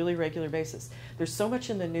this on a really regular basis. There's so much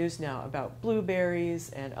in the news now about blueberries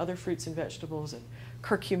and other fruits and vegetables and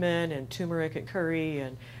curcumin and turmeric and curry,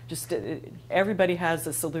 and just everybody has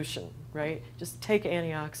a solution, right? Just take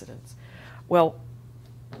antioxidants. Well,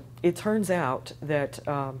 it turns out that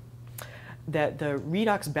that the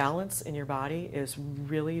redox balance in your body is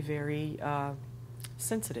really very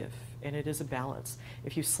sensitive, and it is a balance.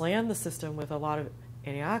 If you slam the system with a lot of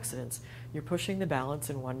antioxidants, you're pushing the balance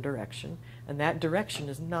in one direction, and that direction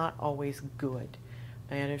is not always good.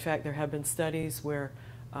 And in fact, there have been studies where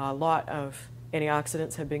a lot of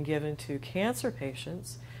antioxidants have been given to cancer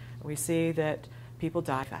patients. We see that people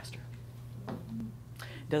die faster.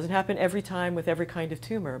 It doesn't happen every time with every kind of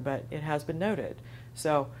tumor, but it has been noted.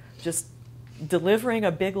 So just delivering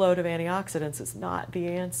a big load of antioxidants is not the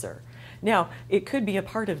answer. Now, it could be a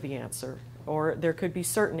part of the answer, or there could be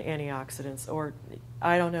certain antioxidants, or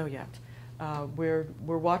I don't know yet. We're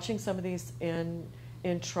watching some of these in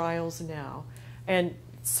trials now, and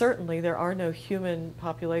certainly there are no human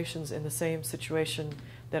populations in the same situation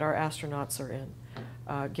that our astronauts are in,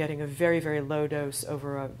 getting a very, very low dose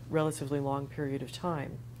over a relatively long period of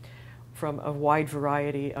time from a wide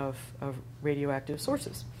variety of radioactive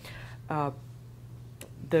sources.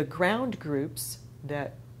 The ground groups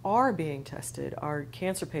that are being tested are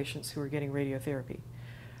cancer patients who are getting radiotherapy.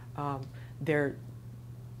 There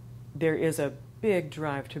is a big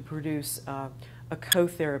drive to produce a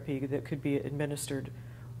co-therapy that could be administered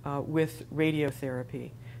with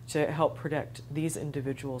radiotherapy to help protect these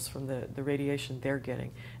individuals from the radiation they're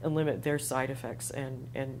getting and limit their side effects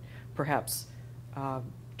and perhaps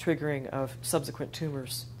triggering of subsequent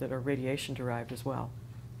tumors that are radiation derived as well.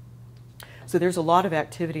 So there's a lot of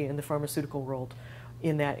activity in the pharmaceutical world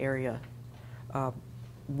in that area.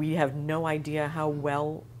 We have no idea how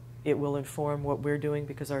well it will inform what we're doing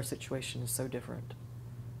because our situation is so different.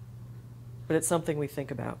 But it's something we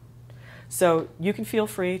think about. So you can feel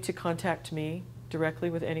free to contact me directly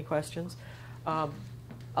with any questions. A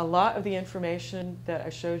lot of the information that I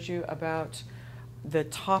showed you about the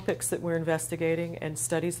topics that we're investigating and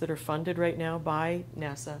studies that are funded right now by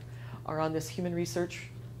NASA are on this Human Research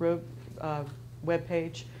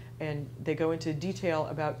webpage, and they go into detail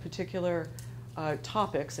about particular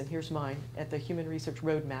topics, and here's mine, at the Human Research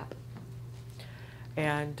Roadmap.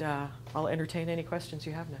 And I'll entertain any questions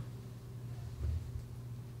you have now.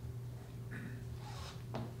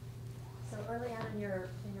 So early on in your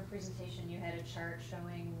presentation, you had a chart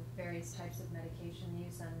showing various types of medication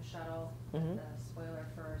use on the shuttle, the spoiler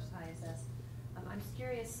for ISS. I'm just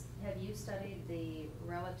curious, have you studied the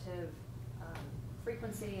relative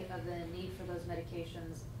frequency of the need for those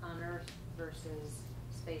medications on Earth versus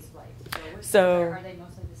space flight? So are they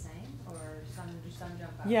mostly the same, or do some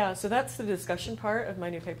jump out? Yeah, so that's the discussion part of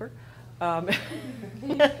my new paper.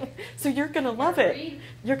 So you're going to love it.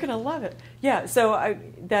 You're going to love it. Yeah, so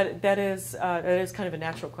that is kind of a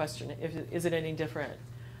natural question. Is it any different?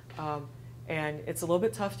 And it's a little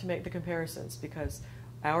bit tough to make the comparisons because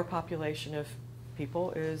our population of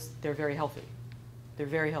people they're very healthy. They're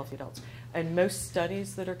very healthy adults. And most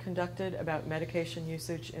studies that are conducted about medication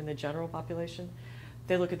usage in the general population,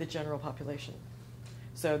 they look at the general population.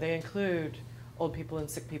 So they include old people and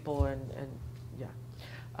sick people and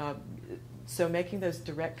yeah. So making those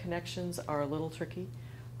direct connections are a little tricky.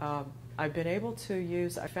 I've been able to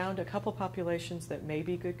I found a couple populations that may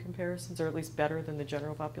be good comparisons, or at least better than the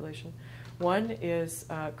general population. One is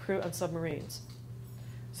crew on submarines.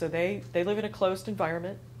 So they live in a closed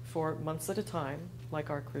environment for months at a time, like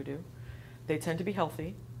our crew do. They tend to be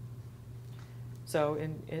healthy. So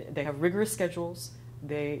they have rigorous schedules.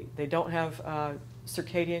 They don't have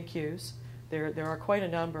circadian cues. There are quite a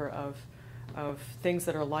number of things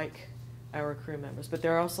that are like our crew members, but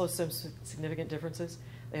there are also some significant differences.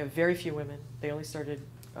 They have very few women. They only started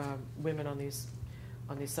women on these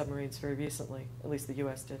submarines very recently. At least the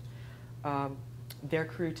U.S. did. Their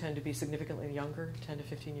crew tend to be significantly younger, 10 to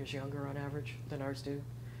 15 years younger on average than ours do.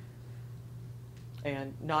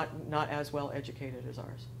 and not as well educated as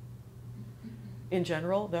ours. In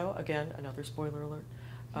general, though, again, another spoiler alert,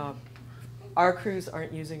 our crews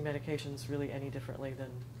aren't using medications really any differently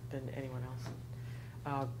than anyone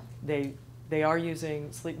else. They are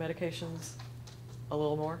using sleep medications a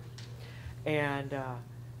little more, and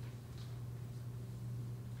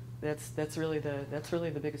that's really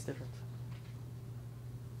the biggest difference.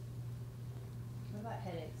 What about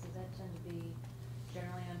headaches? Does that tend to be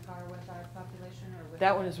generally on par with our population, or with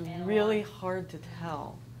that one is analog? really hard to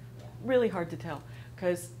tell. Yeah. Really hard to tell,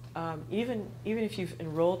 because even if you've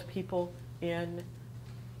enrolled people in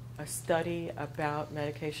a study about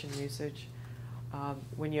medication usage,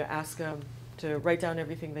 when you ask them to write down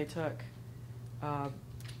everything they took,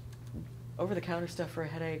 over-the-counter stuff for a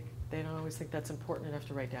headache, they don't always think that's important enough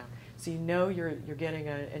to write down. So you know you're getting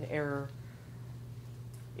an error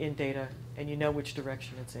in data, and you know which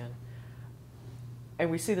direction it's in. And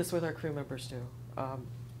we see this with our crew members too.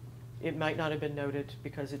 It might not have been noted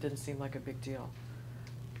because it didn't seem like a big deal.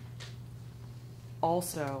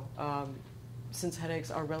 Also, since headaches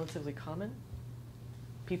are relatively common,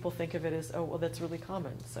 people think of it as, oh, well, that's really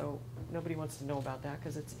common, so nobody wants to know about that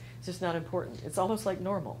because it's just not important. It's almost like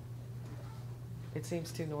normal. It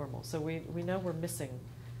seems too normal. So we know we're missing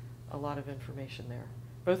a lot of information there,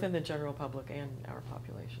 both in the general public and our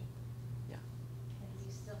population. Yeah. And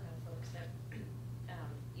you still have folks that,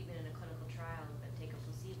 even in a clinical trial, that take a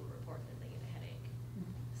placebo report that they get a headache.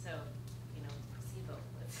 So, placebo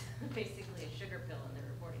is basically a sugar pill, and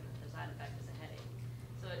they're reporting that the side effect is a headache.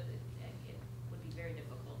 So it would be very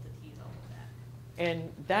difficult to tease all of that.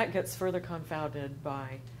 And that gets further confounded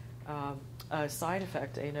by a side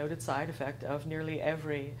effect, a noted side effect of nearly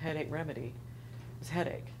every headache remedy is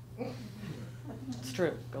headache. It's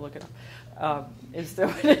true. Go look it up.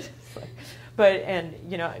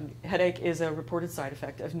 Headache is a reported side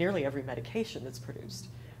effect of nearly every medication that's produced.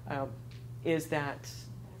 Is that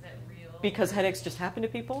real? Because headaches just happen to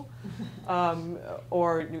people,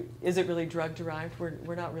 or is it really drug derived?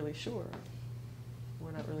 We're not really sure.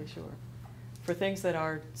 We're not really sure. For things that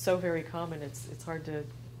are so very common, it's hard to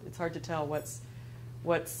tell what's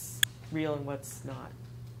real and what's not.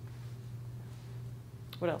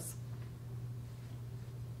 What else?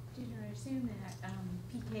 Do you assume that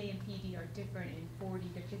PK and PD are different in 40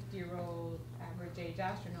 to 50-year-old average age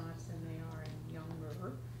astronauts than they are in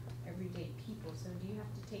younger everyday people? So do you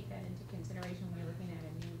have to take that into consideration when you're looking at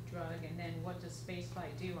a new drug? And then what does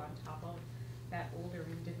spaceflight do on top of that older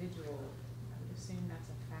individual? I would assume that's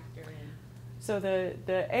a factor in. So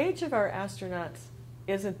the age of our astronauts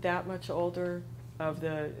isn't that much older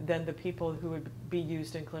than the people who would be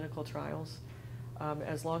used in clinical trials.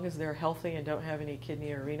 As long as they're healthy and don't have any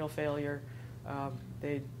kidney or renal failure,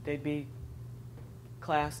 they'd be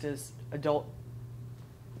classed as adult,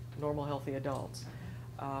 normal, healthy adults.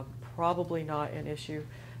 Probably not an issue.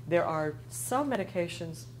 There are some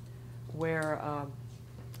medications where,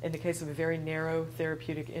 in the case of a very narrow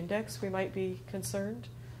therapeutic index, we might be concerned.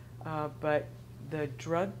 But the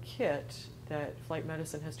drug kit that Flight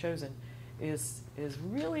Medicine has chosen is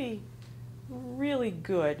really, really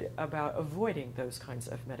good about avoiding those kinds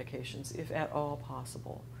of medications, if at all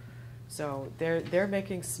possible. So they're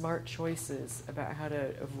making smart choices about how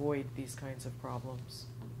to avoid these kinds of problems.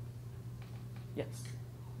 Yes?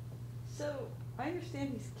 So I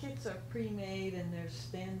understand these kits are pre-made and there's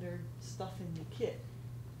standard stuff in the kit.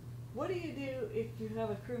 What do you do if you have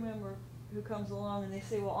a crew member who comes along and they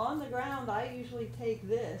say, well, on the ground I usually take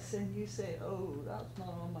this, and you say, oh, that's not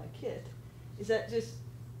on my kit? Is that just,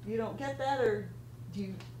 you don't get that, or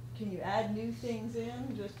can you add new things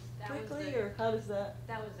in just quickly, or how does that?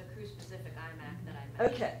 That was the crew-specific IMAC that I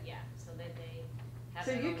mentioned. Okay. Yeah, so they have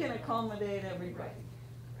So their you own can little- accommodate everybody.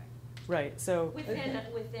 Right. So Within a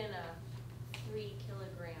 3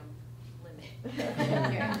 kilogram limit.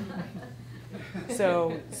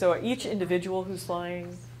 So each individual who's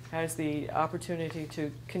flying has the opportunity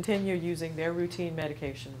to continue using their routine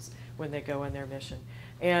medications when they go on their mission.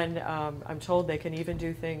 And I'm told they can even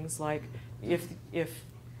do things like if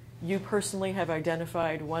you personally have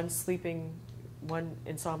identified one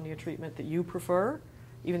insomnia treatment that you prefer,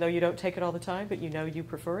 even though you don't take it all the time, but you know you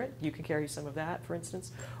prefer it, you can carry some of that, for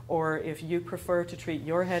instance. Or if you prefer to treat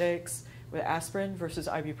your headaches with aspirin versus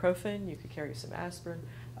ibuprofen, you could carry some aspirin.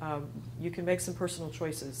 You can make some personal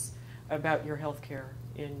choices about your health care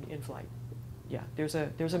in flight. Yeah, there's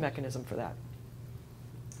a mechanism for that.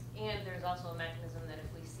 And there's also a mechanism that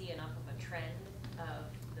if we see enough of a trend of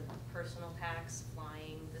the personal packs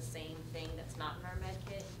flying the same thing that's not in our med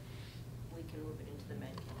kit, we can move it into the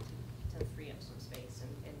med kit to free up some space.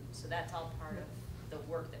 And so that's all part of the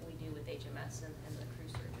work that we do with HMS and the crew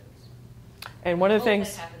surgeons. And one of the Hope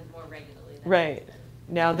things, that happens more regularly than right, it has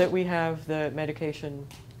been. now that we have the medication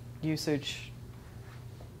usage,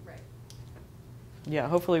 Right. yeah,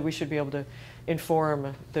 hopefully we should be able to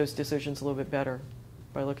inform those decisions a little bit better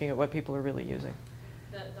by looking at what people are really using.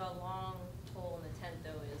 The long toll in the tent,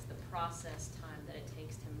 though, is the process time that it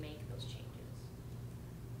takes to make those changes.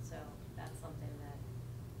 So that's something that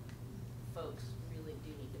folks really do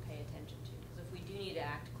need to pay attention to. Because if we do need to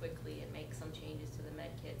act quickly and make some changes to the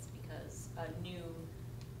med kits because a new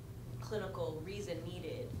clinical reason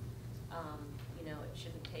needed, you know, it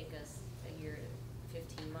shouldn't take us a year to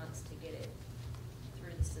 15 months to get it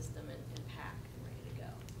through the system and packed and ready to go.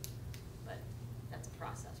 But that's a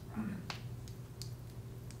process problem.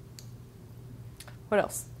 What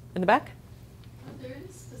else? In the back? Are there any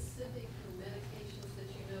specific medications that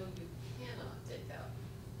you know you cannot take out?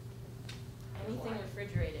 Anything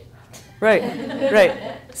refrigerated. Right,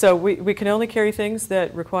 right. So we can only carry things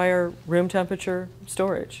that require room temperature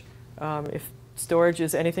storage. If storage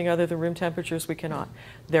is anything other than room temperatures, we cannot.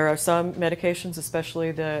 There are some medications,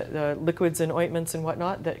 especially the liquids and ointments and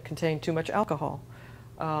whatnot, that contain too much alcohol.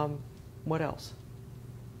 What else?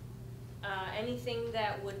 Anything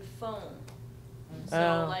that would foam.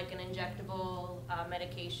 So like an injectable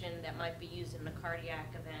medication that might be used in a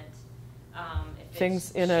cardiac event. If Things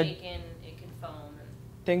it's in a- shaken, it can foam.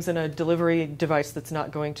 Things in a delivery device that's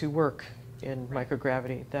not going to work in Right.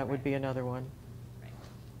 microgravity. That would be another one. Right.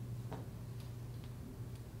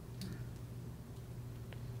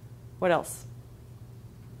 What else?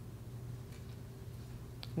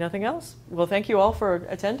 Nothing else? Well, thank you all for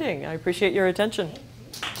attending. I appreciate your attention.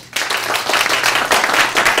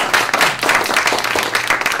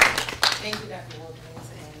 Thank you, Dr. Wilkins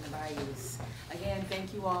and Bayous. Again,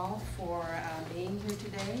 thank you all for being here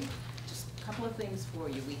today. Just a couple of things for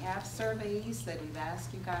you. We have surveys that we've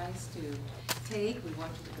asked you guys to take. We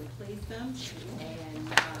want you to complete them. And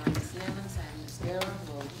Ms. Nemmons and Ms. Guerra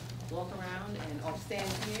will walk around and or stand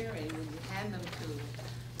here and we hand them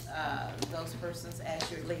to those persons as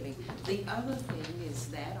you're leaving. The other thing is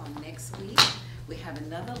that on next week, we have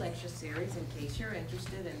another lecture series in case you're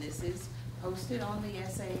interested, and this is posted on the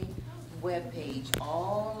SA webpage.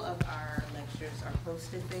 All of our lectures are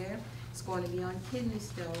posted there. It's going to be on kidney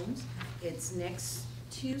stones. It's next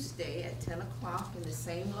Tuesday at 10 o'clock in the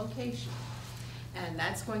same location. And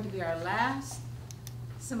that's going to be our last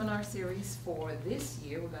seminar series for this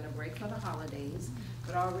year. We're going to break for the holidays,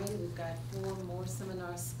 but already we've got 4 more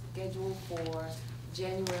seminars scheduled for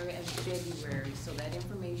January and February, so that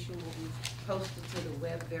information will be posted to the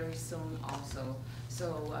web very soon also.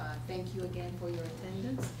 So thank you again for your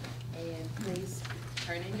attendance, and please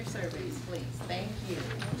turn in your surveys, please. Thank you.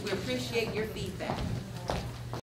 We appreciate your feedback.